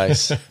on your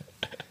face.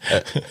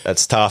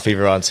 It's tough.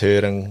 Everyone's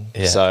hurting,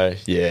 Yeah. so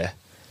yeah,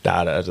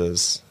 it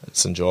is.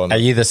 It's enjoyment. Are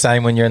you the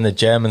same when you're in the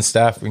gym and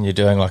stuff, when you're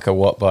doing like a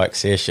watt bike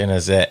session?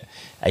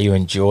 Are you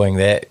enjoying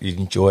that? You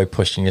enjoy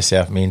pushing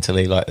yourself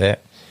mentally like that?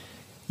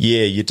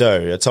 Yeah, you do.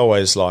 It's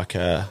always like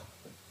a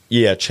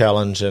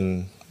challenge,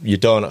 and you're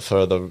doing it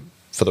for the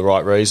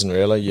right reason.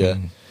 Really, you're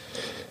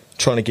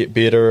trying to get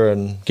better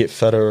and get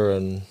fitter,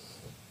 and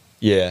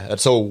yeah,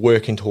 it's all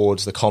working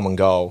towards the common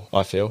goal,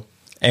 I feel.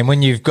 And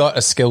when you've got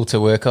a skill to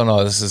work on,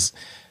 this is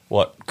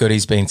what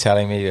Goody's been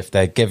telling me, if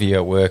they give you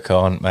a work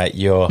on, mate,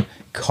 you're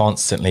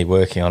constantly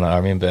working on it. I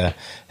remember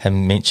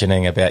him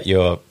mentioning about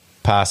your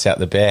pass out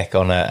the back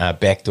on a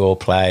backdoor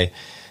play.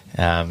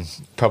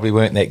 Probably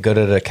weren't that good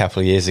at it a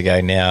couple of years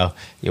ago. Now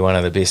you're one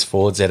of the best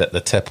forwards at it,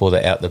 the tip or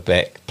the out the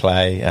back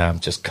play,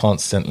 just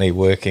constantly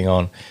working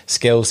on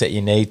skills that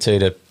you need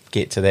to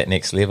get to that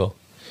next level.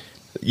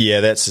 Yeah,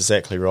 that's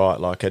exactly right.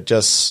 Like,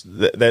 that's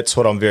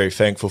what I'm very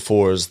thankful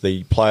for, is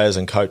the players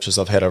and coaches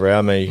I've had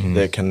around me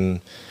that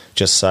can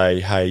just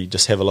say, hey,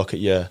 just have a look at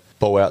your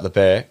ball out the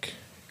back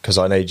because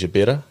I need you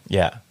better.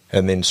 Yeah.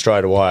 And then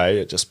straight away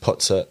it just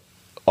puts it,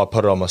 I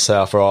put it on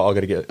myself, right, I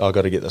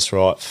got to get this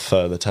right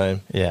for the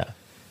team. Yeah.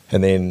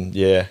 And then,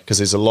 because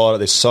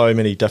there's so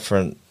many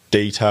different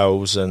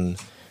details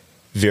and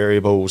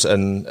variables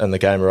in the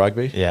game of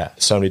rugby. Yeah.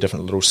 So many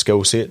different little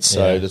skill sets.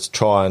 So Yeah. just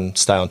try and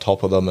stay on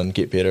top of them and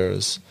get better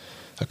is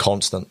a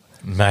constant.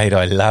 Mate,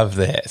 I love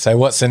that. So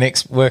what's the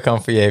next work on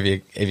for you? Have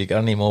you got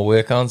any more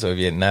work ons, or have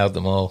you nailed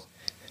them all?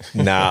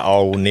 Nah,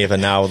 I'll never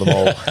nail them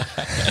all.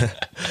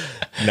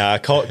 Nah,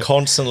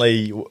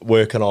 constantly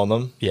working on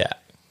them. Yeah.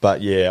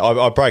 But yeah,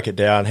 I break it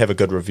down, have a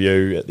good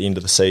review at the end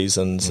of the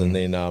seasons, and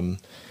then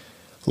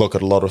look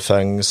at a lot of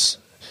things.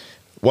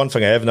 One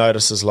thing I have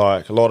noticed is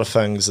like a lot of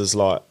things is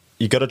like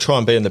you got to try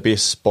and be in the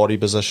best body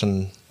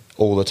position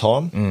all the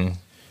time.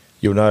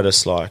 You'll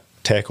notice like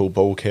tackle,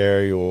 ball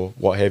carry, or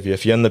what have you.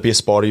 If you're in the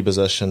best body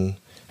position,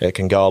 it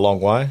can go a long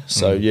way.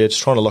 So yeah,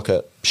 just trying to look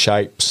at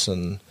shapes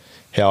and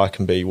how I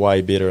can be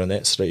way better in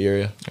that sort of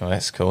area. Oh,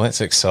 that's cool. That's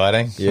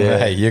exciting. Yeah.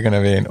 Hey, you're going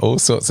to be in all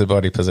sorts of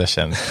body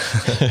positions.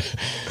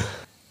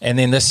 And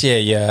then this year,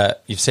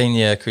 you've seen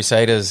your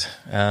Crusaders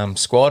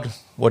squad.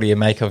 What do you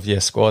make of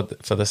your squad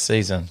for this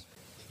season?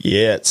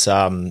 Yeah, it's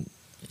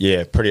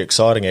pretty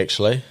exciting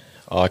actually.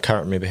 I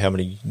can't remember how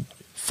many,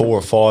 4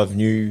 or 5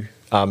 new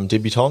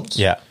debutants.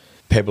 Yeah.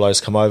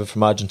 Pablo's come over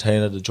from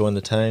Argentina to join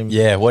the team.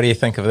 Yeah, what do you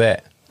think of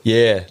that?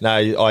 Yeah, no,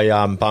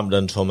 I bumped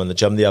into him in the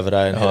gym the other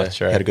day and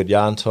had a good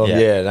yarn to him. Yeah.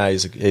 Yeah, no,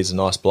 he's a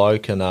nice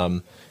bloke,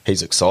 and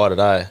he's excited,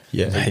 eh?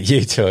 Yeah,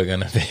 You two are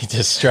going to be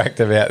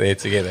destructive out there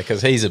together,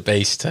 because he's a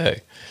beast too.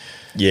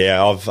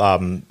 yeah.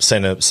 I've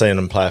seen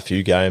him play a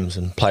few games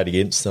and played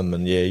against them,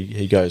 and yeah,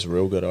 he goes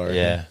real good, I reckon.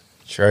 Yeah,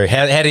 true.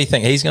 How do you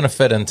think he's going to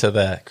fit into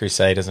the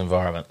Crusaders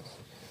environment?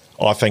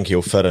 I think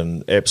he'll fit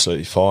in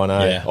absolutely fine,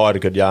 eh? Yeah. I had a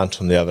good yarn to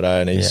him the other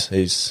day, and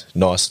he's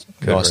nice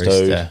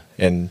dude,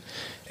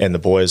 and the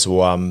boys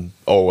will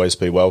always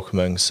be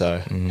welcoming, so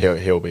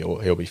he'll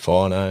be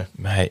fine, eh?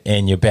 Mate,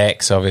 and your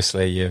backs,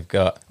 obviously, you've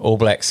got All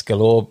Blacks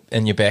galore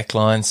in your back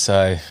line,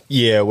 so...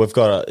 Yeah, we've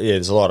got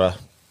there's a lot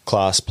of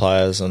class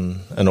players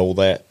and all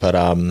that, but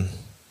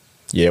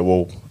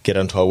we'll get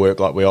into our work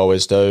like we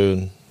always do,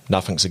 and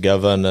nothing's a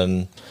given,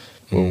 and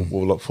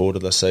we'll look forward to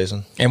this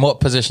season. And what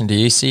position do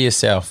you see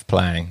yourself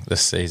playing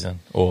this season,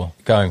 or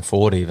going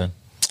forward even?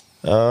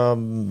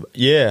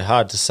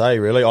 Hard to say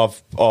really.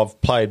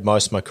 I've played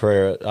most of my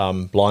career at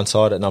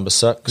blindside at number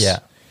 6. Yeah.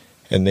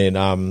 And then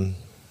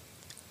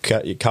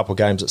a couple of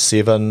games at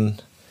 7,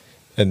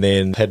 and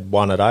then had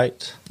one at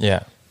 8.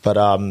 Yeah. But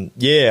it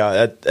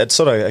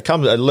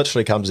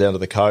literally comes down to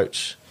the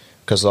coach,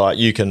 because like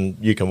you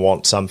can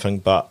want something,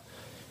 but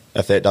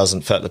if that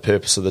doesn't fit the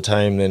purpose of the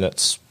team, then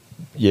it's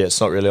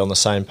not really on the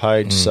same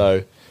page.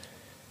 So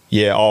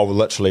yeah, I'll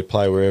literally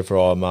play wherever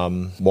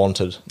I'm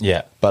wanted.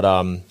 Yeah. But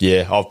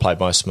I've played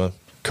most of my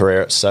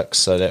career at 6,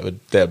 so that would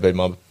be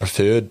my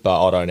preferred,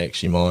 but I don't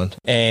actually mind.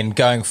 And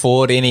going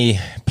forward, any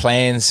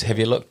plans? Have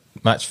you looked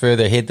much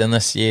further ahead than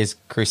this year's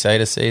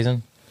Crusader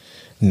season?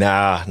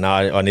 Nah,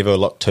 I never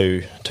look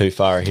too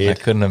far I ahead.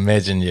 couldn't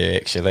imagine you,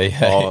 actually.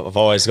 I've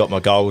always got my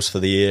goals for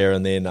the year,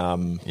 and then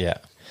I'm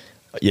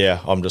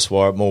just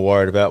more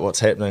worried about what's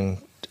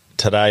happening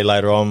today,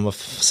 later on, with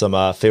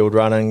some field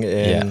running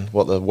and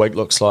what the week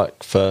looks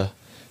like for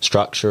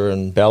structure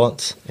and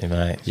balance. Yeah,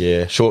 mate.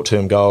 Yeah,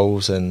 short-term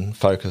goals and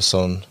focus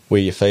on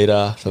where your feet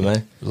are for me.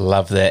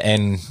 Love that.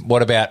 And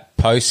what about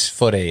post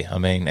footy? I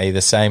mean, are you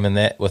the same in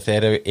that with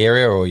that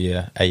area, or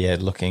are you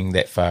looking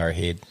that far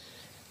ahead?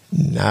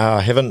 No,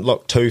 I haven't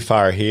looked too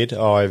far ahead.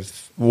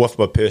 With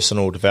my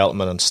personal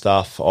development and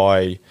stuff,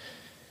 I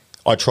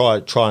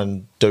try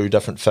and do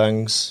different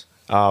things.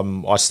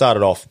 I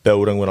started off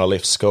building when I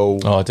left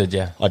school. Oh, did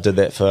you? I did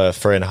that for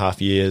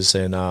 3.5 years,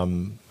 and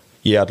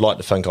I'd like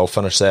to think I'll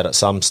finish that at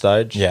some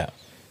stage. Yeah.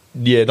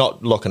 Yeah,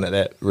 not looking at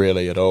that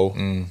really at all.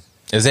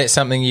 Is that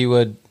something you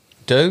would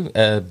do,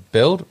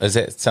 build? Is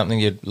that something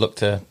you'd look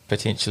to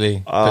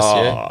potentially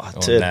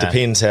pursue? It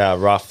depends how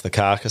rough the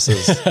carcass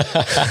is.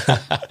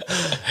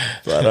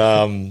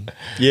 But,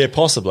 yeah,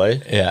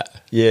 possibly. Yeah.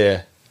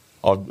 Yeah.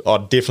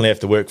 I'd definitely have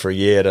to work for a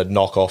year to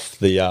knock off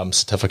the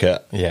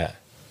certificate Yeah.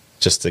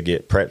 just to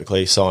get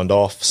practically signed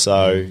off.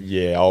 So,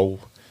 yeah,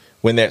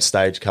 when that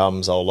stage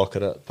comes, I'll look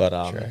at it.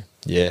 But, True.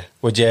 yeah.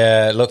 Would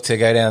you look to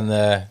go down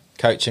the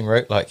coaching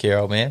route like your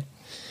old man?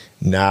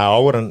 No, I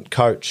wouldn't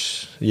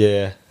coach.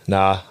 Yeah,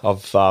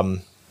 I've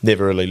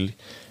never really.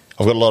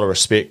 I've got a lot of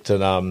respect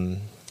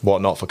and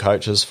whatnot for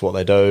coaches for what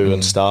they do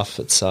and stuff.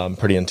 It's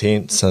pretty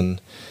intense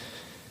and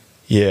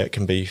yeah, it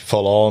can be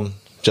full on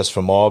just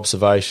from my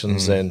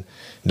observations. And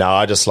no,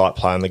 I just like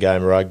playing the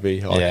game of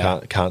rugby.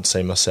 I can't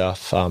see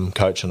myself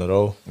coaching at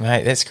all.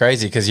 Mate, that's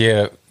crazy because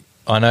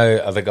I know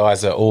other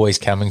guys are always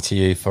coming to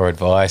you for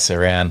advice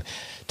around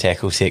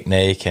tackle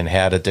technique and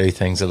how to do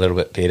things a little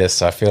bit better.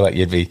 So I feel like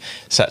you'd be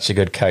such a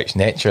good coach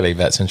naturally,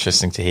 but it's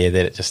interesting to hear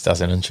that it just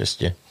doesn't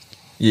interest you.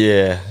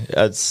 Yeah,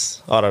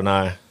 I don't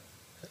know.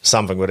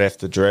 Something would have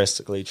to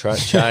drastically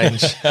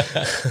change.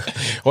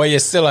 Well, you're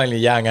still only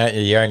young, aren't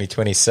you? You're only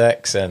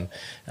 26 and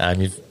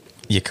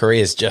your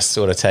career's just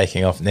sort of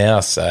taking off now.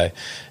 So,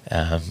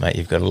 mate,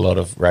 you've got a lot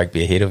of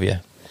rugby ahead of you.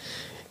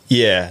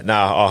 Yeah, no,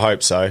 I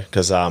hope so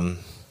because,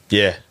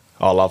 yeah,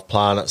 I love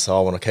playing it, so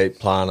I want to keep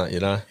playing it,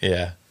 you know.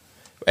 Yeah.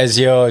 Is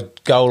your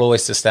goal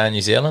always to stay in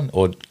New Zealand,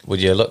 or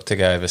would you look to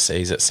go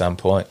overseas at some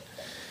point?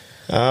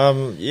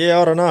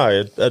 Yeah, I don't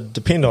know. It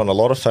depends on a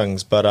lot of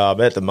things, but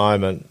at the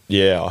moment,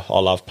 yeah, I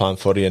love playing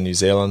footy in New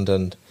Zealand,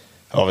 and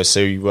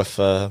obviously with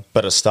a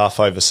bit of stuff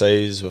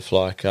overseas, with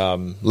like a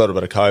little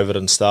bit of COVID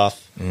and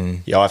stuff,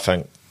 yeah, I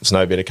think there's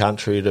no better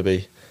country to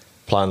be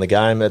playing the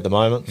game at the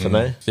moment for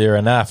me. Fair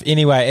enough.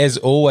 Anyway, as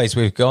always,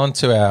 we've gone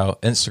to our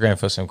Instagram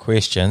for some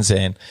questions,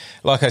 and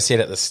like I said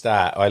at the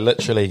start, I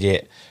literally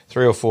get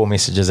 3 or 4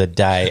 messages a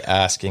day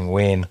asking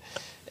when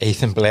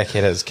Ethan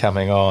Blackadder is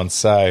coming on.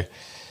 So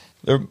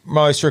the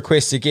most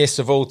requested guest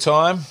of all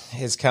time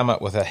has come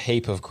up with a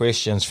heap of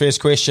questions. First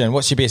question,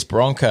 what's your best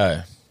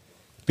Bronco?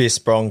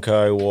 Best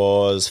Bronco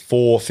was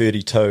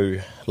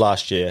 432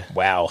 last year.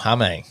 Wow,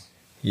 humming.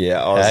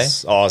 Yeah, I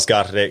was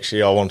gutted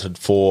actually. I wanted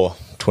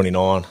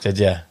 429. Did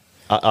you?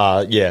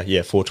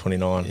 Yeah,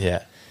 429.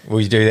 Yeah. Will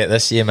you do that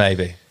this year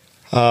maybe?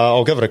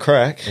 I'll give it a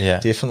crack. Yeah.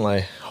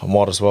 Definitely. I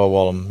might as well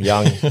while I'm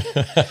young.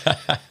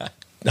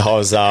 I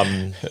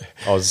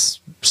was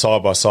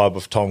side by side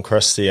with Tom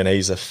Christie, and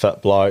he's a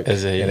fit bloke.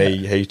 Is he?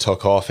 And he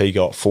took off. He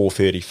got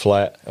 430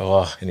 flat.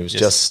 Oh, and he was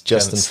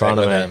just in front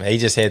of me. He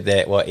just had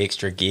that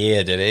extra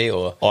gear, did he?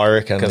 Or I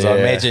reckon. Because I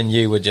imagine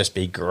you would just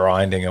be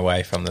grinding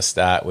away from the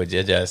start, would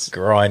you? Just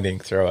grinding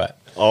through it.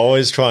 I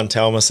always try and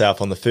tell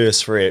myself on the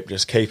first rep,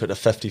 just keep it to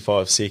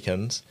 55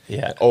 seconds.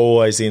 Yeah. It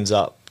always ends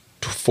up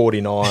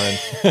 49,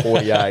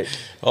 48.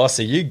 Oh,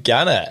 so you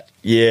gun it.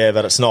 Yeah,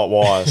 but it's not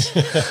wise.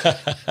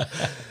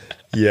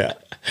 Yeah,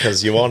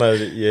 because you want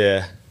to,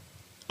 yeah.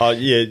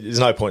 There's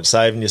no point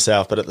saving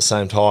yourself, but at the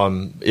same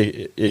time,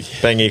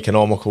 being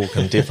economical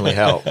can definitely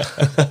help.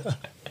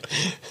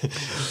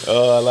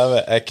 Oh, I love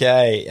it.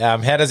 Okay.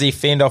 How does he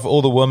fend off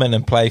all the women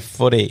and play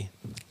footy?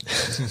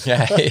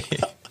 Okay.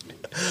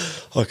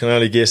 I can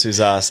only guess who's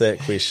asked that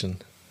question.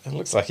 It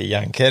looks like a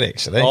young kid,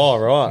 actually. Oh,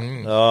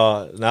 right.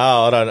 Oh,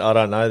 no, I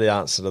don't know the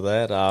answer to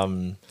that.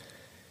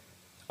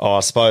 I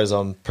suppose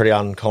I'm pretty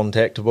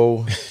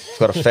uncontactable. I've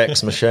got a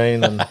fax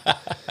machine and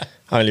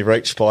only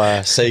reached by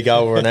a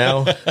seagull or an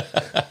owl.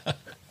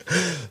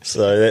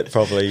 So that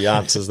probably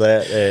answers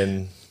that.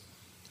 And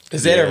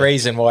is that a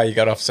reason why you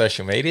got off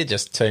social media?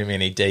 Just too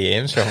many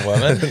DMs from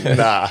women?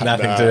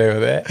 Nothing to do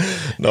with that?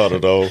 Not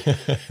at all.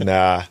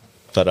 Nah.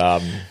 But,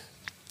 I'm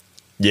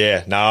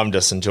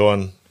just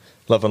enjoying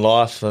living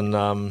life,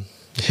 and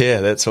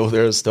that's all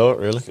there is to it,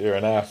 really. Fair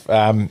enough.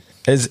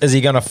 Is he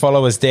going to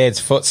follow his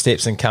dad's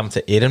footsteps and come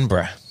to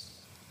Edinburgh?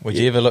 Would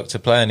you ever look to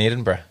play in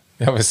Edinburgh?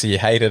 Obviously, you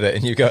hated it,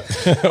 and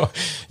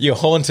you're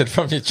haunted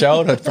from your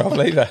childhood,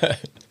 probably.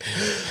 But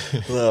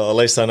well, at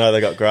least I know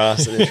they got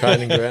grass at their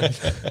training ground.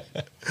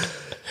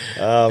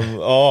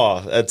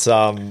 It's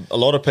a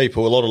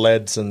lot of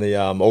lads in the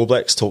All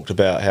Blacks talked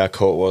about how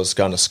cool it was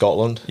going to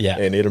Scotland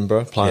and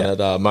Edinburgh, playing at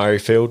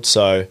Murrayfield.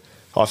 So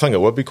I think it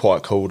would be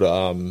quite cool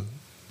to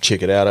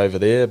check it out over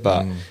there,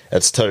 but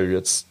it's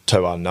too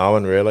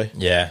unknown, really.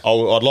 Yeah,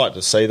 I'd like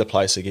to see the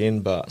place again,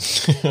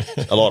 but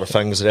a lot of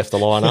things would have to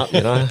line up,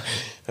 you know.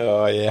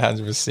 Oh yeah,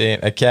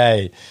 100%.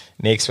 Okay,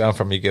 Next one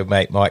from your good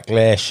mate Mike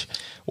Lash.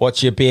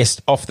 What's your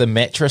best off the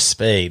mattress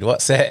speed?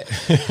 What's that?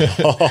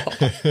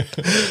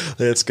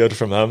 That's good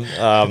from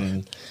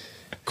him.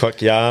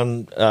 Quick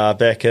yarn.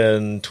 Back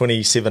in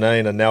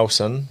 2017 in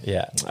Nelson.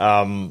 Yeah.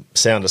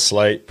 Sound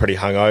asleep, pretty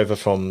hungover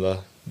from the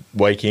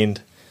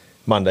weekend.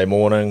 Monday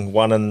morning,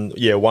 1 in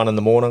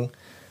the morning.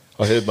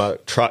 I heard my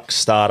truck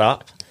start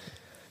up,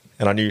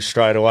 and I knew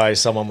straight away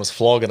someone was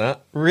flogging it.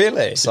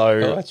 Really?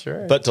 So,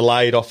 true. bit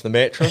delayed off the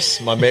mattress.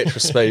 My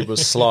mattress speed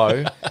was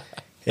slow,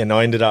 and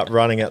I ended up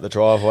running out the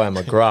driveway in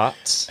my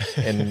gruts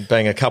and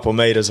being a couple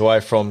metres away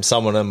from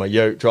someone in my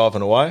ute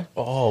driving away.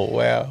 Oh,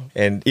 wow.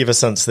 And ever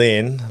since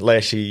then,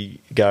 Lashy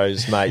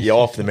goes, mate,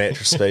 your off the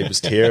mattress speed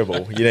was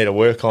terrible. You need to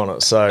work on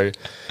it. So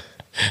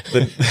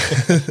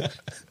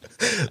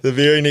the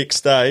very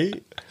next day,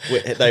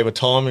 they were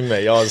timing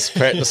me. I was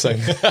practicing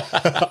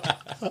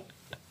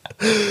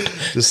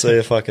to see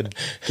if I could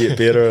get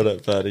better at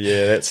it. But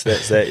yeah, that's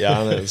that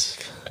yarn. That was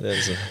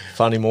a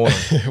funny morning.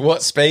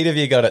 What speed have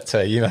you got it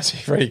to? You must be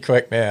pretty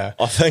quick now.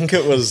 I think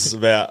it was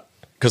about,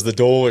 because the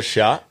door was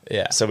shut.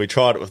 Yeah. So we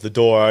tried it with the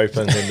door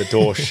open and the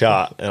door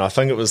shut. And I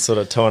think it was sort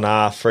of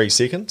 2.5, 3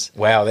 seconds.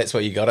 Wow, that's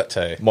what you got it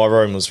to. My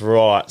room was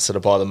right sort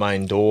of by the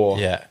main door.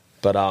 Yeah.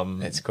 But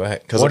That's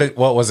quick. 'cause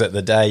What was it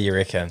the day, you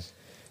reckon?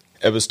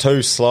 it was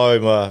too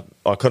slow.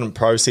 I couldn't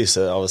process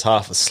it. I was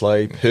half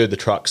asleep, heard the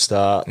truck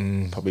start,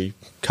 probably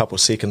a couple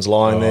of seconds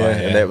lying there,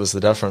 yeah. and that was the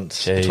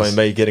difference Jeez. between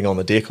me getting on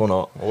the deck or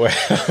not. Wow.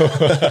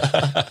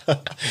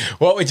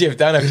 What would you have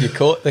done if you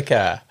caught the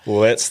car?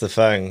 Well, that's the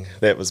thing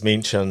that was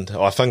mentioned.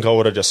 I think I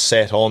would have just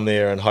sat on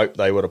there and hoped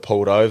they would have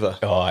pulled over.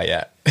 Oh,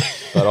 yeah.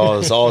 But I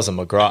was in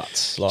my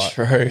gruts, like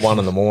True. 1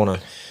 in the morning.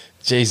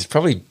 Jeez,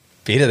 probably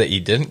better that you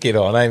didn't get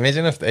on. Eh?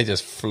 Imagine if they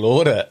just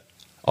floored it.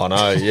 I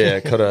know, yeah,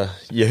 could have.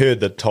 You heard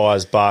the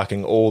tyres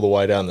barking all the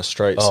way down the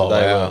street, so Oh,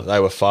 wow. they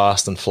were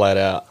fast and flat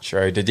out.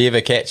 True. Did you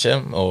ever catch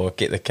him or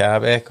get the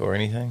car back or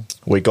anything?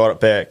 We got it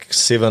back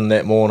 7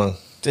 that morning.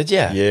 Did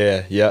you?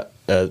 Yeah.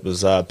 It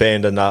was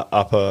abandoned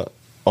up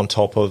on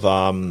top of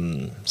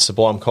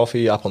Sublime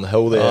Coffee up on the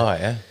hill there. Oh,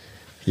 yeah.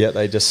 Yeah,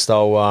 they just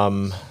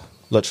stole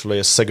literally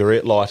a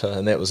cigarette lighter,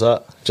 and that was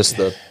it. Just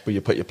where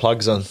you put your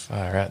plugs in.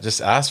 All right. Just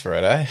ask for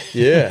it, eh?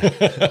 Yeah,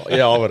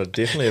 I would have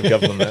definitely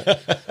have given them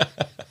that.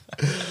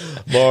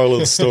 Moral of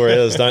the story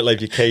is, don't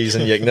leave your keys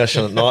in your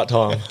ignition at night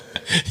time.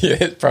 Yeah,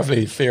 it's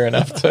probably fair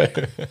enough too.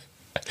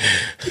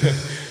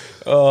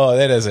 Oh,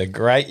 that is a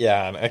great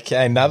yarn.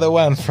 Okay, another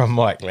one from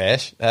Mike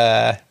Lash.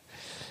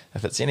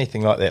 If it's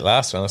anything like that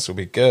last one, this will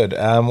be good.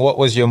 What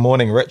was your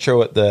morning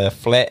ritual at the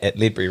flat at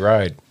Ledbury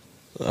Road?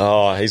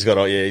 Oh, he's got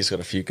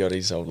a few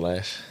goodies, old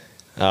Lash.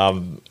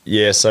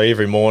 So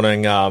every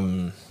morning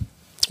when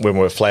we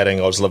were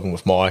flatting, I was living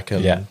with Mike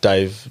and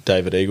David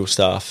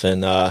Eaglestaff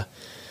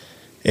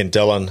and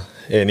Dylan,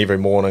 and every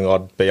morning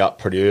I'd be up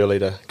pretty early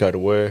to go to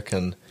work,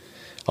 and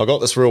I got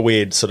this real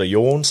weird sort of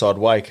yawn, so I'd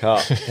wake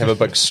up, have a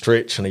big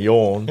stretch and a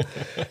yawn,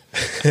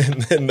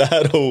 and then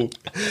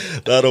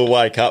they'd all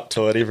wake up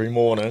to it every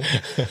morning,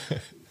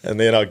 and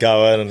then I'd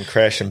go in and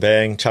crash and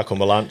bang, chuckle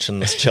my lunch in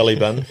this chili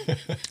bin,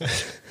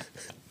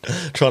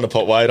 trying to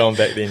put weight on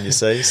back then, you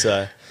see,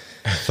 so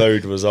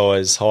food was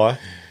always high.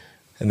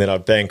 And then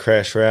I'd bang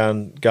crash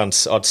around, I'd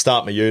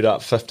start my ute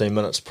up 15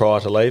 minutes prior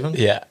to leaving.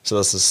 Yeah. So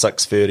this is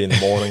 6:30 in the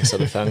morning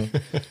sort of thing.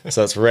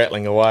 So it's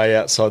rattling away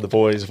outside the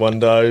boys'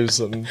 windows,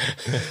 and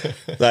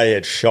they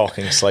had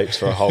shocking sleeps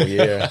for a whole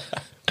year.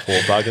 Poor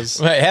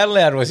buggers. Mate, how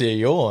loud was your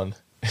yawn?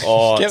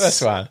 Oh, Give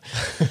us one.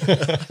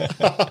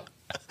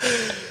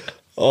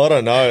 I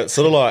don't know. It's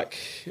sort of like,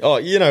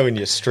 when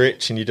you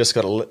stretch and you just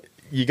got to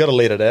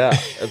let it out.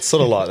 It's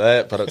sort of like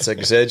that, but it's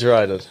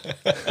exaggerated.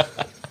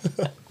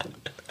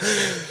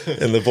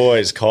 And the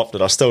boys copped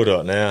it. I still do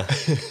it now.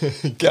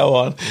 Go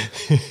on.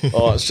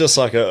 Oh, it's just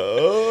like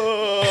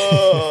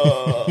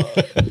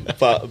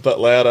but a bit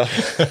louder.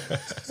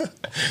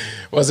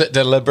 Was it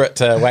deliberate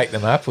to wake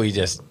them up, or you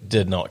just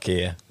did not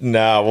care?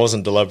 No, it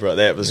wasn't deliberate.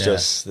 That was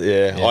just,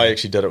 Yeah. I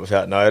actually did it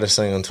without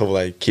noticing until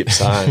they kept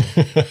saying,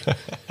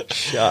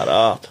 shut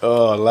up.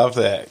 Oh, I love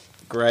that.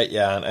 Great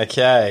yarn.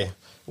 Okay.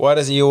 Why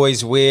does he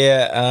always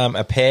wear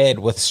a pad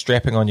with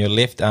strapping on your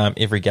left arm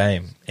every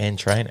game and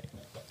training?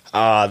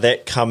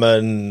 That come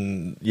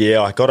in,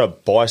 I got a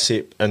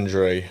bicep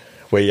injury.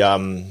 We,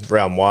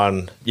 round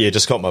 1,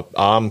 just got my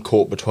arm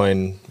caught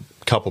between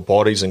a couple of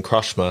bodies and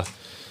crushed my,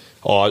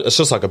 it's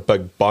just like a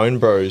big bone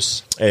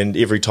bruise. And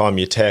every time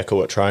you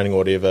tackle at training or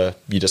whatever,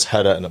 you just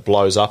hit it and it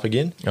blows up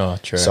again. Oh,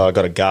 true. So I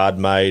got a guard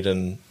made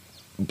and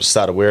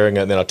started wearing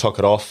it, and then I took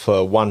it off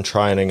for one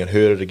training and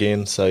hurt it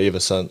again. So ever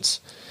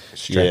since,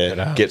 Strap it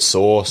up. gets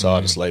sore, so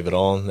I just leave it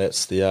on.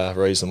 That's the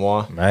reason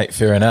why. Mate,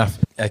 fair enough.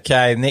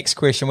 Okay, next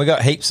question. We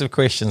got heaps of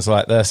questions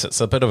like this.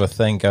 It's a bit of a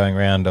thing going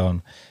around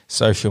on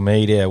social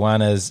media.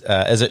 One is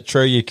it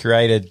true you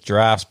created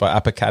giraffes by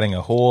uppercutting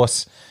a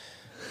horse?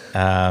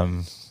 How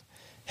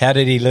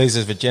did he lose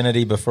his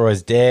virginity before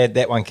his dad?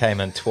 That one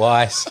came in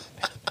twice.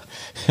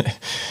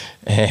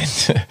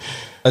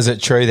 And Is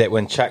it true that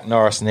when Chuck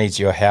Norris needs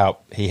your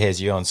help, he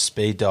has you on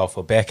speed dial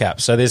for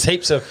backup? So there's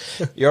heaps of,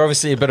 you're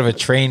obviously a bit of a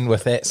trend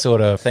with that sort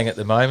of thing at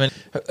the moment.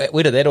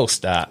 Where did that all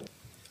start?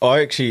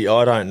 I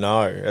don't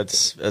know.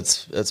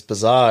 It's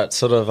bizarre. It's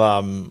sort of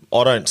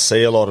I don't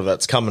see a lot of it.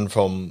 It's coming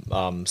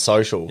from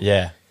social.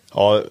 Yeah.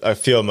 A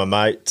few of my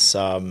mates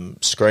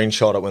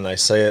screenshot it when they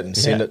see it and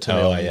send it to me.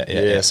 Oh,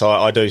 yeah. So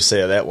I do see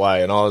it that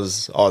way, and I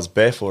was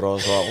baffled. I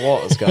was like,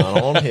 "What is going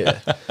on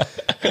here?"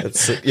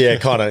 It's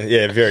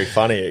very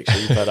funny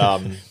actually, but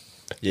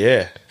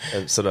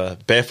it sort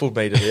of baffled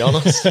me, to be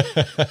honest. Yeah,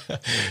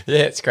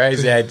 it's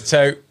crazy.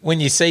 So when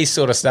you see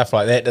sort of stuff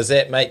like that, does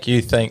that make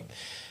you think?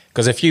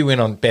 Because if you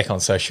went back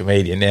on social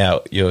media now,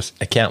 your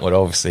account would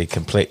obviously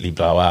completely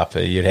blow up.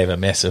 You'd have a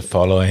massive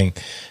following,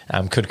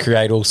 could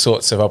create all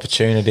sorts of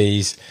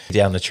opportunities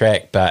down the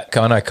track. But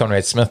I know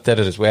Conrad Smith did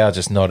it as well,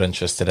 just not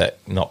interested,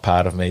 not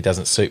part of me,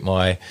 doesn't suit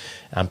my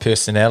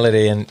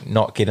personality and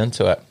not get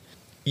into it.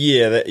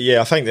 Yeah,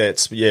 I think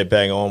that's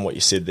bang on what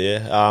you said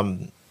there.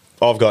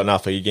 I've got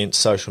nothing against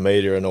social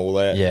media and all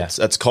that. Yeah.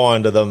 It's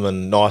kind of them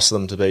and nice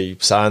of them to be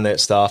saying that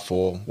stuff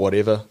or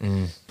whatever.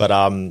 But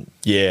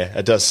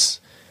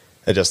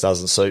it just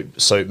doesn't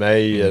suit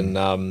me, and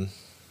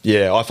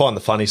I find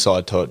the funny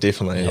side to it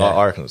definitely. Yeah.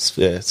 I reckon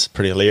it's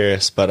pretty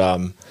hilarious, but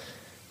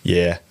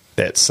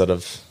that's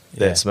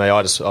me.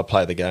 I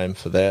play the game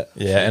for that.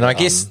 Yeah, and I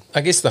guess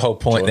the whole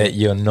point that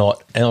you're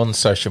not on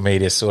social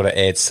media sort of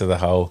adds to the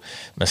whole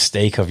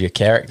mystique of your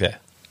character.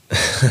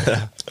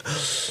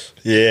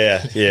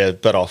 Yeah,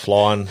 bit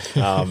offline.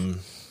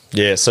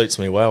 It suits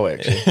me well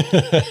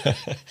actually.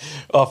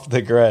 Off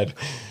the grid.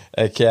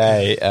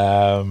 Okay.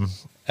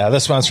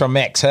 This one's from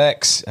Max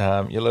Hicks.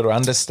 Your little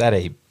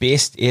understudy.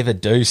 Best ever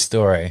do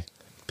story.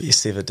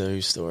 Best ever do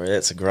story.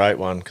 That's a great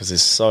one because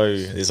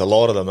there's a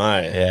lot of them,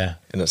 eh? Yeah.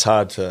 And it's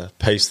hard to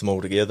piece them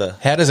all together.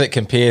 How does it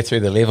compare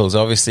through the levels?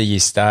 Obviously, you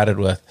started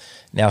with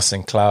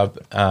Nelson Club,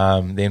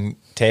 then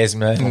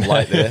Tasman,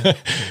 Like there.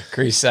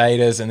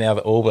 Crusaders, and now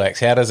the All Blacks.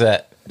 How does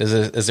it?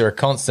 Is there a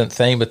constant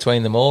theme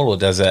between them all, or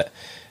does it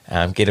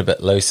get a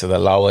bit looser the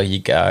lower you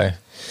go?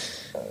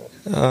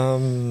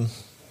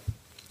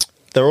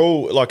 They're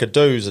all like a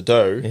do's a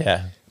do.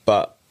 Yeah.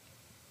 But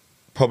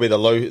probably the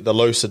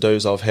looser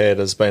do's I've had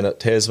has been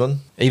at Tasman.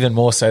 Even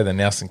more so than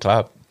Nelson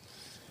Club.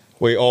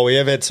 We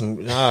have had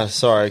some. I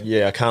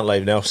can't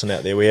leave Nelson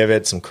out there. We have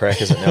had some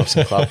crackers at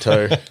Nelson Club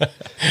too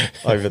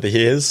over the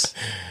years.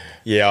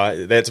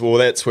 Yeah, that's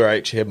where I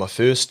actually had my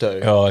first do.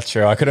 Oh,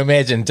 true. I could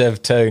imagine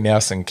Div 2,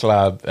 Nelson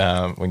Club,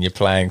 when you're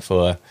playing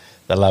for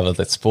the love of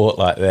the sport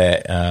like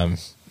that,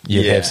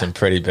 you'd have some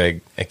pretty big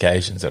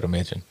occasions, I'd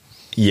imagine.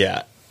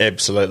 Yeah,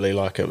 absolutely.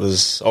 Like it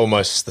was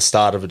almost the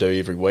start of a do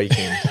every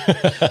weekend.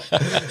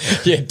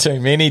 You had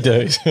too many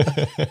do's.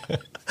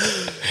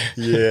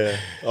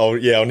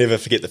 I'll never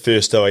forget the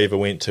first do I ever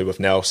went to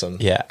with Nelson.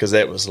 Yeah. Because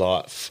that was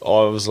like,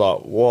 I was like,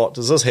 what?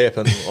 Does this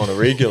happen on a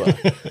regular?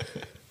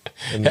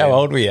 And How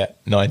old were you?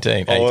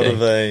 19, 18? I would have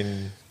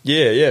been,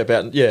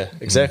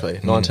 exactly,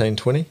 19,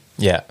 20.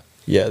 Yeah.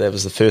 Yeah, that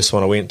was the first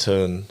one I went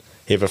to, and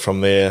ever from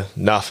there,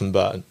 nothing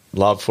but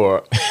love for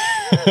it.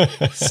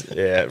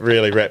 It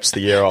really wraps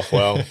the year off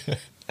well.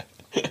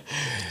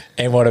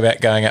 And what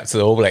about going up to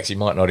the All Blacks? You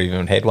might not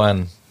even had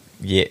one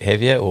yet,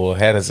 have you? Or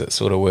how does it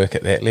sort of work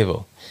at that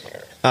level?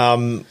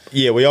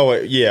 We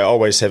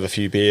always have a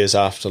few beers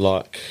after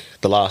like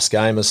the last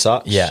game as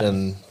such,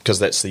 and because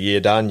that's the year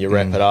done, you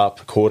wrap it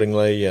up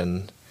accordingly,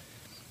 and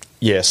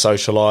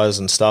socialise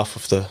and stuff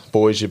with the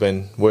boys you've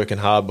been working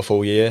hard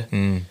before year.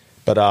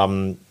 But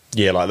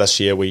like this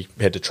year we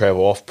had to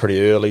travel off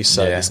pretty early,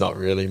 so there's not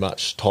really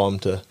much time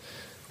to.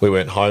 We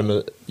weren't home,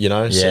 so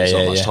there's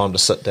not much time to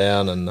sit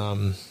down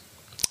and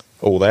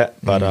all that.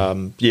 But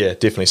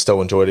definitely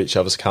still enjoyed each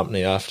other's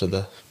company after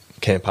the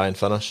campaign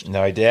finished.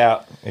 No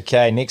doubt.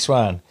 Okay, next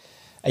one.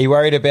 Are you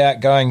worried about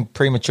going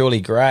prematurely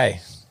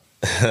grey?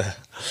 I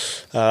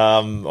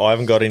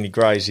haven't got any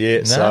greys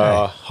yet,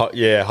 so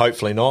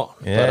hopefully not.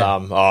 Yeah.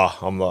 But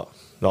I'm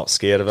not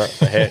scared of it.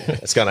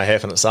 It's going to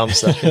happen at some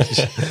stage.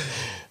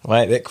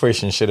 Mate, that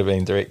question should have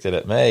been directed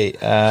at me.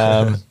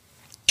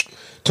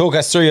 Talk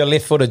us through your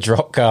left-footed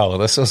drop goal.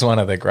 This was one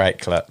of the great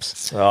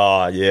clips.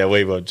 Oh yeah,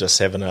 we were just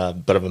having a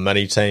bit of a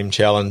mini team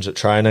challenge at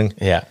training.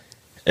 Yeah,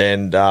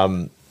 and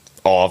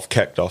I've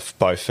kicked off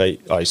both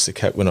feet. I used to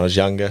kick when I was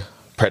younger.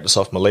 Practice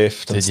off my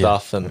left and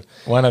stuff, and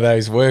one of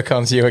those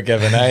work-ons you were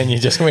given, and you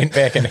just went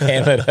back and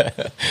hammered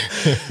it.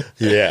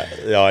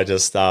 I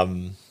just I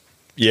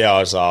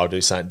was like, I'll do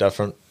something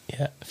different.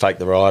 Yeah, fake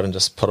the ride and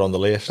just put on the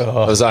left. It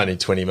was only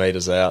 20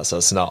 metres out, so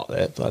it's not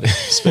that bloody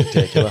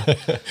spectacular.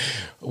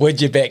 Would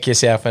you back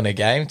yourself in a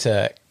game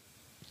to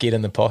get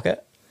in the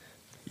pocket?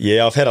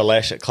 Yeah, I've had a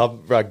lash at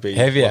club rugby.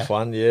 Have you? With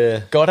one,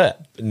 yeah. Got it?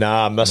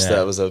 Nah, I missed it.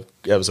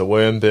 It was a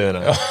worm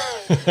burner.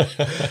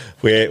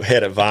 We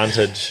had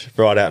advantage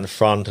right out in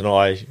front, and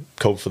I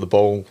called for the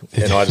ball,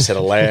 and I just had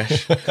a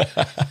lash.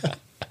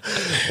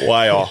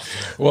 Way off.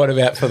 What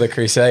about for the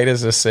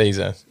Crusaders this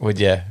season? Would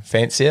you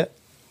fancy it?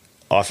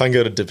 I think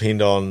it would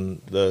depend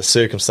on the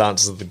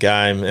circumstances of the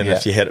game and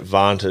if you had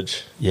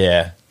advantage.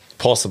 Yeah.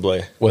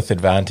 Possibly. With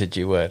advantage,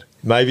 you would.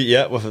 Maybe,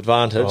 yeah, with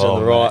advantage Oh,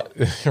 and the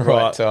mate. right,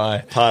 Right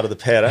time. part of the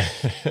paddock.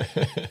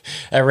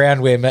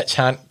 Around where Mitch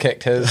Hunt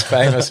kicked his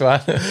famous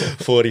one.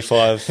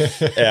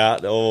 45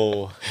 out.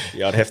 Oh,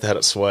 yeah, I'd have to hit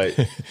it sweet.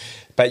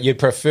 But you'd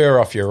prefer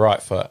off your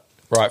right foot.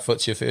 Right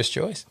foot's your first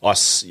choice?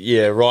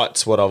 Yeah,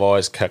 right's what I've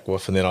always kicked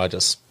with, and then I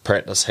just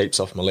practice heaps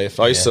off my left.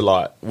 I used to,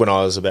 like, when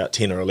I was about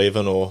 10 or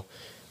 11, or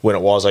when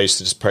it was, I used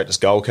to just practice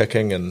goal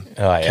kicking and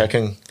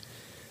kicking.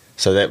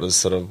 So that was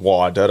sort of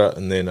why I did it.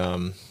 And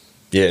then,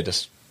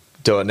 just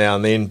do it now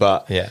and then.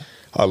 But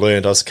I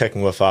was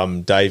kicking with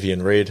Davey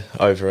and Red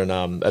over in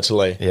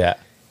Italy. Yeah.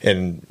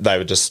 And they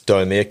were just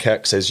doing their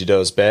kicks as you do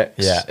as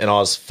backs. Yeah. And I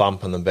was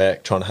thumping them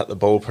back, trying to hit the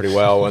ball pretty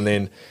well. And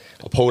then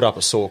I pulled up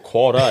a sore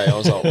quad, I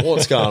was like,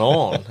 what's going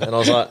on? And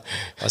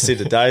I said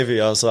to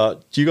Davey, I was like,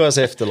 do you guys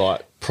have to,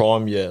 like,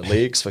 prime your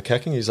legs for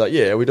kicking? He's like,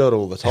 yeah, we do it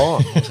all the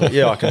time. I was like,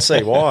 yeah, I can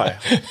see why.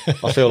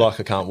 I feel like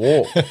I can't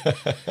walk.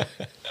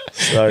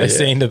 So That's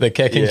the end of the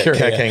kicking career.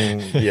 Kicking,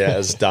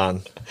 is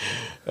done.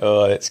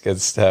 Oh, that's good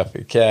stuff.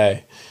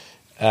 Okay.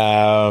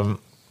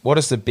 What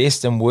is the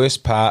best and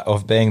worst part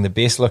of being the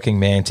best looking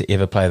man to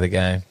ever play the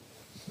game?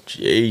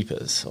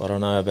 Jeepers, I don't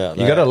know about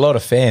that. You got a lot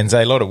of fans,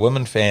 a lot of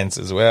women fans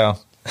as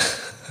well.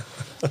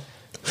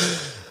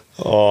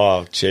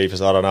 Oh,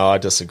 jeepers, I don't know. I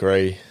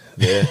disagree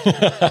there.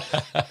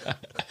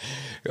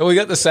 We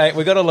got the same.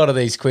 We got a lot of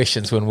these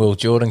questions when Will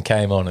Jordan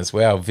came on as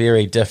well.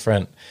 Very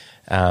different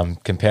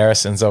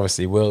comparisons.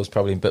 Obviously, Will's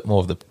probably a bit more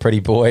of the pretty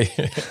boy,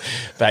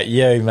 but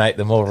you, mate,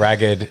 the more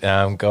rugged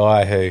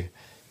guy who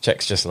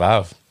chicks just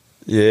love.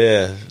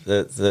 Yeah,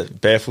 that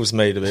baffles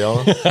me, to be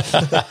honest.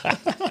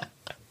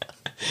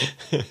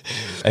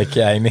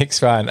 Okay,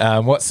 next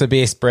one. What's the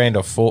best brand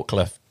of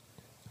forklift?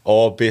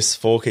 Oh, best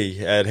forky.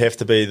 It'd have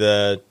to be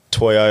the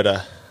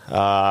Toyota.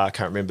 I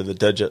can't remember the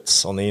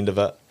digits on the end of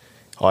it.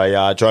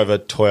 I drove a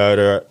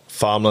Toyota at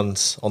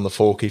Farmlands on the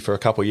forky for a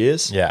couple of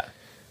years. Yeah.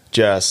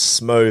 Just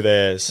smooth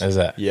as. Is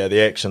it? Yeah, the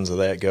actions are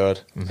that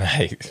good.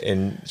 Mate.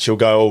 And she'll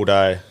go all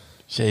day.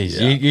 Jeez,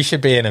 Yeah. you should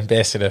be an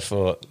ambassador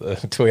for the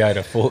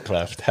Toyota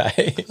forklift,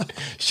 hey?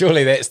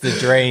 Surely that's the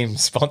dream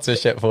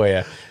sponsorship for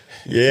you.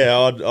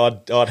 Yeah,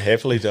 I'd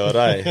happily do it,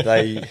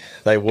 eh?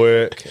 They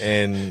work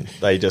and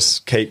they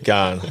just keep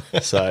going.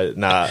 So,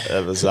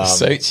 it was...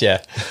 Suits you.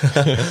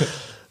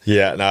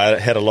 Yeah, I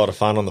had a lot of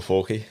fun on the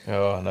forky.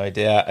 Oh, no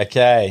doubt.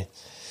 Okay.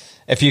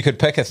 If you could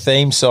pick a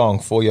theme song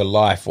for your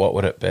life, what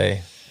would it be?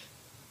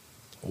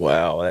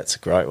 Wow, that's a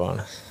great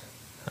one.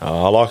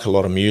 I like a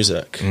lot of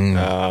music.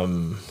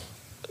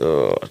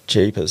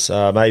 Jeepers.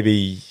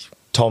 Maybe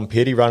Tom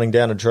Petty, Running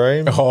Down a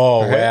Dream.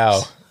 Oh,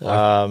 perhaps.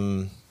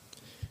 wow.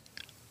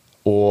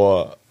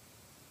 Or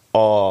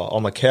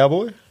I'm a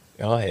Cowboy.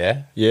 Oh,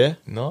 yeah. Yeah.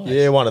 Nice.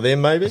 Yeah, one of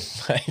them maybe.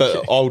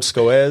 But old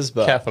school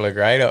but Couple of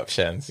great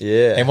options.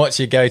 Yeah. And what's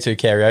your go-to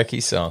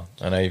karaoke song?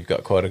 I know you've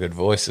got quite a good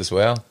voice as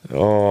well.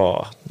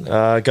 Go-to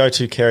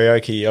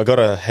karaoke. I got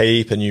a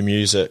heap of new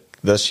music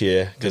this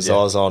year because Did you?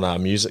 I was on a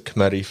music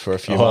committee for a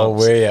few Oh,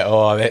 months. were you?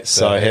 Oh,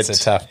 that's I a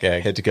tough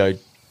gig. Had to go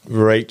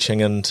reaching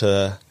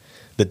into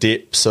the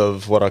depths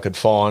of what I could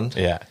find.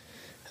 Yeah.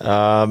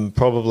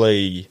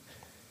 Probably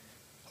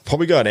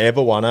go an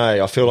ABBA one,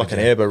 eh? I feel like an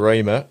ABBA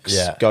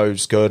remix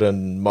goes good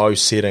in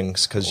most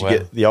settings because you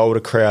get the older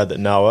crowd that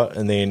know it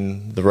and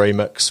then the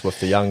remix with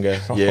the younger.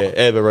 Yeah,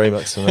 ABBA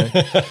remix for me.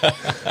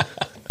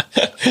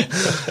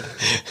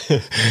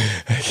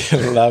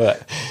 Love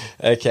it.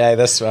 Okay,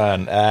 this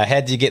one. How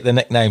did you get the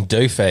nickname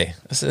Doofy?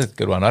 This is a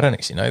good one. I don't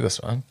actually know this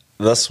one.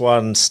 This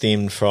one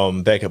stemmed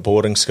from back at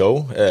boarding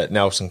school at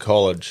Nelson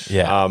College.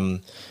 Yeah.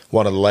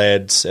 One of the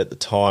lads at the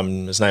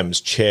time, his name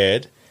was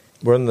Chad.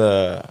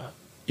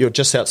 You're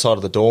just outside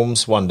of the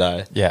dorms one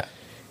day. Yeah.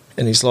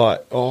 And he's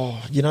like,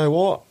 oh, you know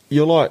what?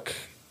 You're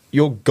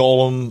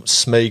Gollum,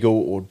 Smeagol,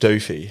 or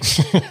Doofy.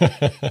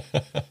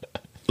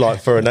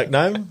 Like for a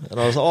nickname. And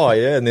I was like, oh,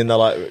 yeah. And then they're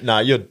like, nah,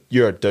 you're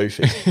a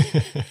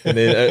Doofy. And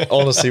then it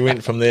honestly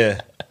went from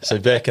there. So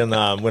back in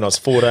when I was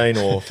 14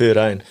 or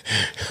 13.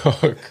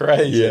 Oh,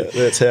 crazy. Yeah,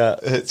 that's how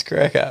It's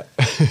crack up.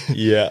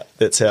 yeah,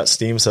 that's how it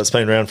stems. So it's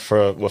been around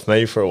with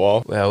me for a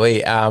while. Well,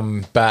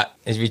 but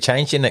have you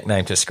changed your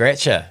nickname to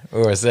Scratcher?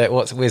 Or is that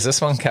where's this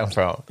one come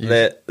from?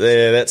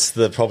 That's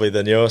probably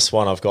the newest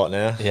one I've got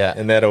now. Yeah.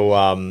 And that'll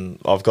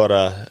I've got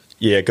a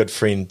good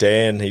friend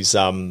Dan, he's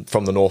from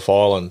the North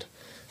Island.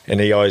 And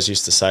he always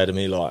used to say to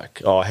me,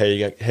 like, oh, how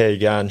you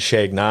going,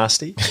 Shag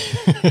Nasty?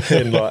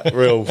 And, like,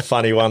 real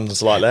funny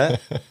ones like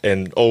that.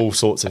 And all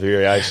sorts of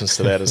variations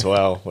to that as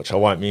well, which I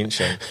won't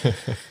mention.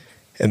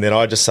 And then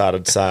I just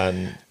started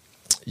saying,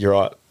 you're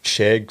right,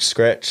 Shag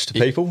Scratch to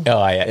people.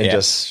 Oh, yeah.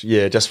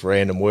 And just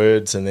random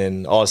words. And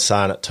then I was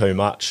saying it too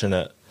much and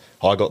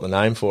I got the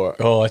name for it.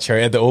 Oh, true.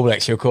 At the All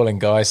Blacks, you're calling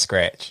guys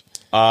Scratch.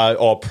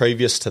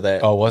 Previous to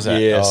that. Oh, was it?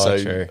 Yeah, Oh,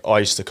 so true. I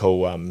used to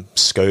call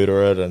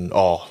Scooter it and,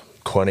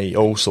 Quinny,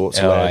 all sorts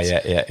of lads.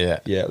 yeah.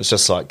 Yeah, it was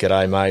just like,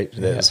 g'day, mate.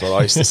 That's what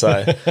I used to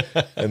say.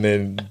 And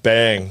then,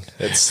 bang,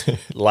 it's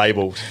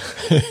labelled.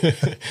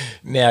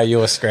 Now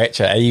you're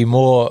Scratcher. Are you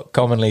more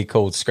commonly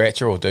called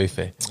Scratcher or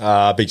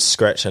Doofy? Big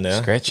Scratcher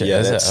now. Scratcher, yeah,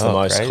 is it? that's the Oh,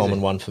 most crazy.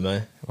 common one for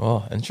me.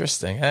 Oh,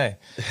 interesting, hey?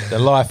 The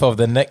life of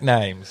the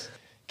nicknames.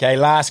 Okay,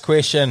 last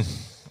question.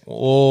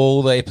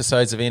 All the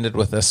episodes have ended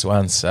with this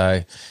one.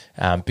 So,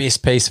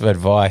 best piece of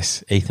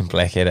advice Ethan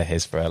Blackadder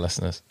has for our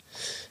listeners?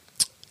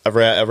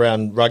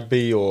 Around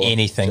rugby or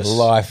Anything, just-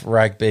 life,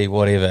 rugby,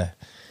 whatever.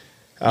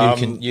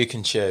 You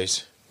can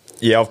choose.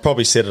 Yeah, I've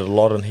probably said it a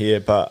lot in here,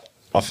 but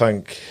I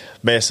think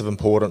massive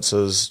importance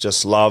is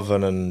just love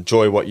and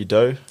enjoy what you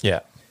do.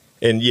 Yeah.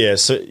 And yeah,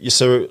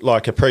 so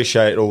like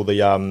appreciate all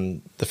the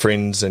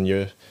friends and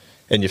your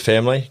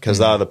family, because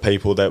they're the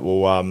people that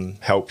will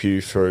help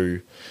you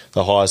through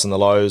the highs and the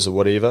lows or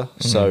whatever.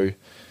 So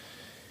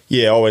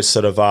yeah, always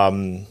sort of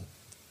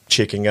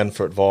checking in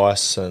for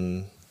advice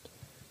and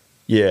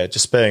yeah,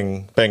 just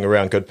being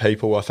around good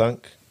people, I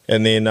think.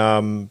 And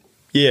then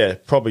yeah,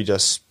 probably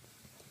just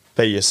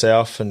be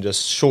yourself, and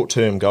just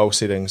short-term goal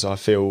settings I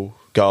feel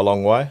go a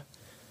long way.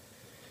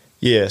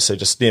 Yeah, so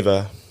just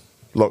never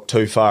look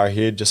too far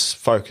ahead, just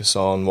focus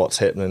on what's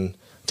happening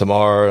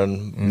tomorrow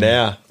and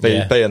now. Be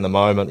in the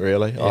moment,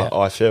 really, Yeah.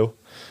 I feel.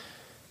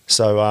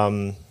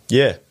 So,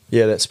 yeah,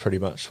 that's pretty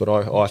much what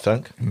I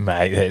think.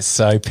 Mate, that's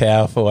so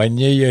powerful. I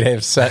knew you'd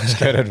have such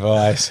good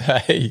advice.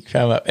 Hey, you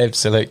come up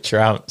absolute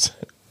trumps.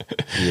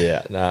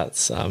 Yeah, no,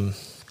 it's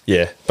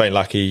been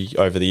lucky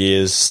over the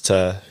years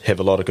to have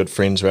a lot of good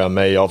friends around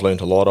me. I've learned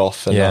a lot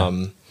off,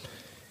 and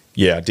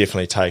I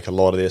definitely take a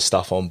lot of their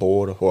stuff on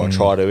board, or I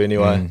try to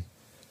anyway.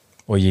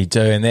 Well, you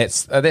do, and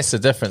that's the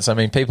difference. I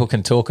mean, people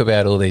can talk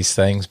about all these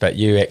things, but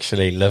you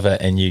actually live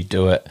it and you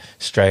do it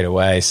straight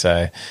away.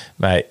 So,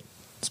 mate,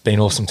 it's been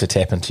awesome to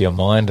tap into your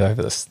mind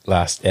over this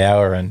last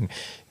hour and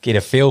get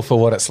a feel for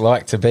what it's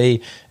like to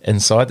be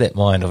inside that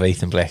mind of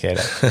Ethan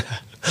Blackadder.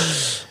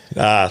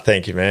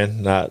 Thank you,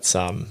 man. No,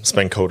 it's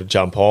been cool to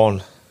jump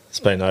on. It's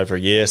been over a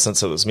year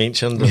since it was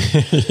mentioned,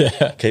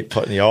 and keep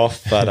putting you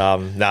off. But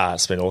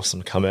it's been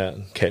awesome to come out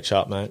and catch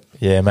up, mate.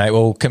 Yeah, mate.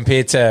 Well,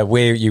 compared to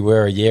where you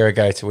were a year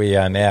ago to where you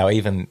are now,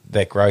 even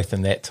that growth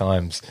in that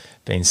time's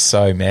been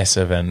so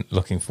massive, and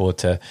looking forward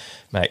to,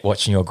 mate,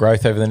 watching your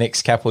growth over the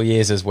next couple of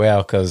years as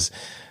well, because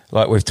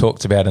like we've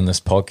talked about in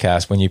this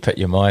podcast, when you put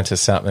your mind to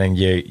something,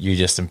 you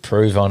just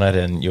improve on it,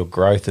 and your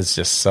growth is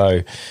just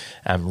so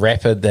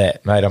rapid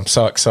that, mate, I'm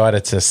so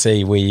excited to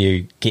see where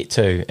you get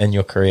to in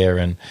your career,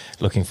 and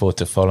looking forward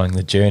to following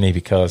the journey,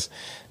 because,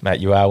 mate,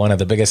 you are one of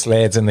the biggest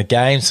lads in the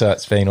game, so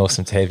it's been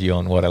awesome to have you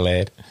on. What a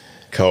lad.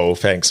 Cool,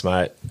 thanks,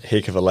 mate.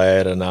 Heck of a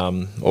lad, and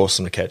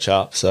awesome to catch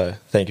up. So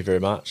thank you very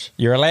much.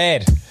 You're a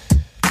lad.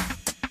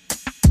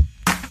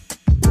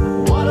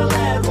 What a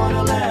lad, what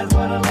a lad,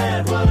 what a lad.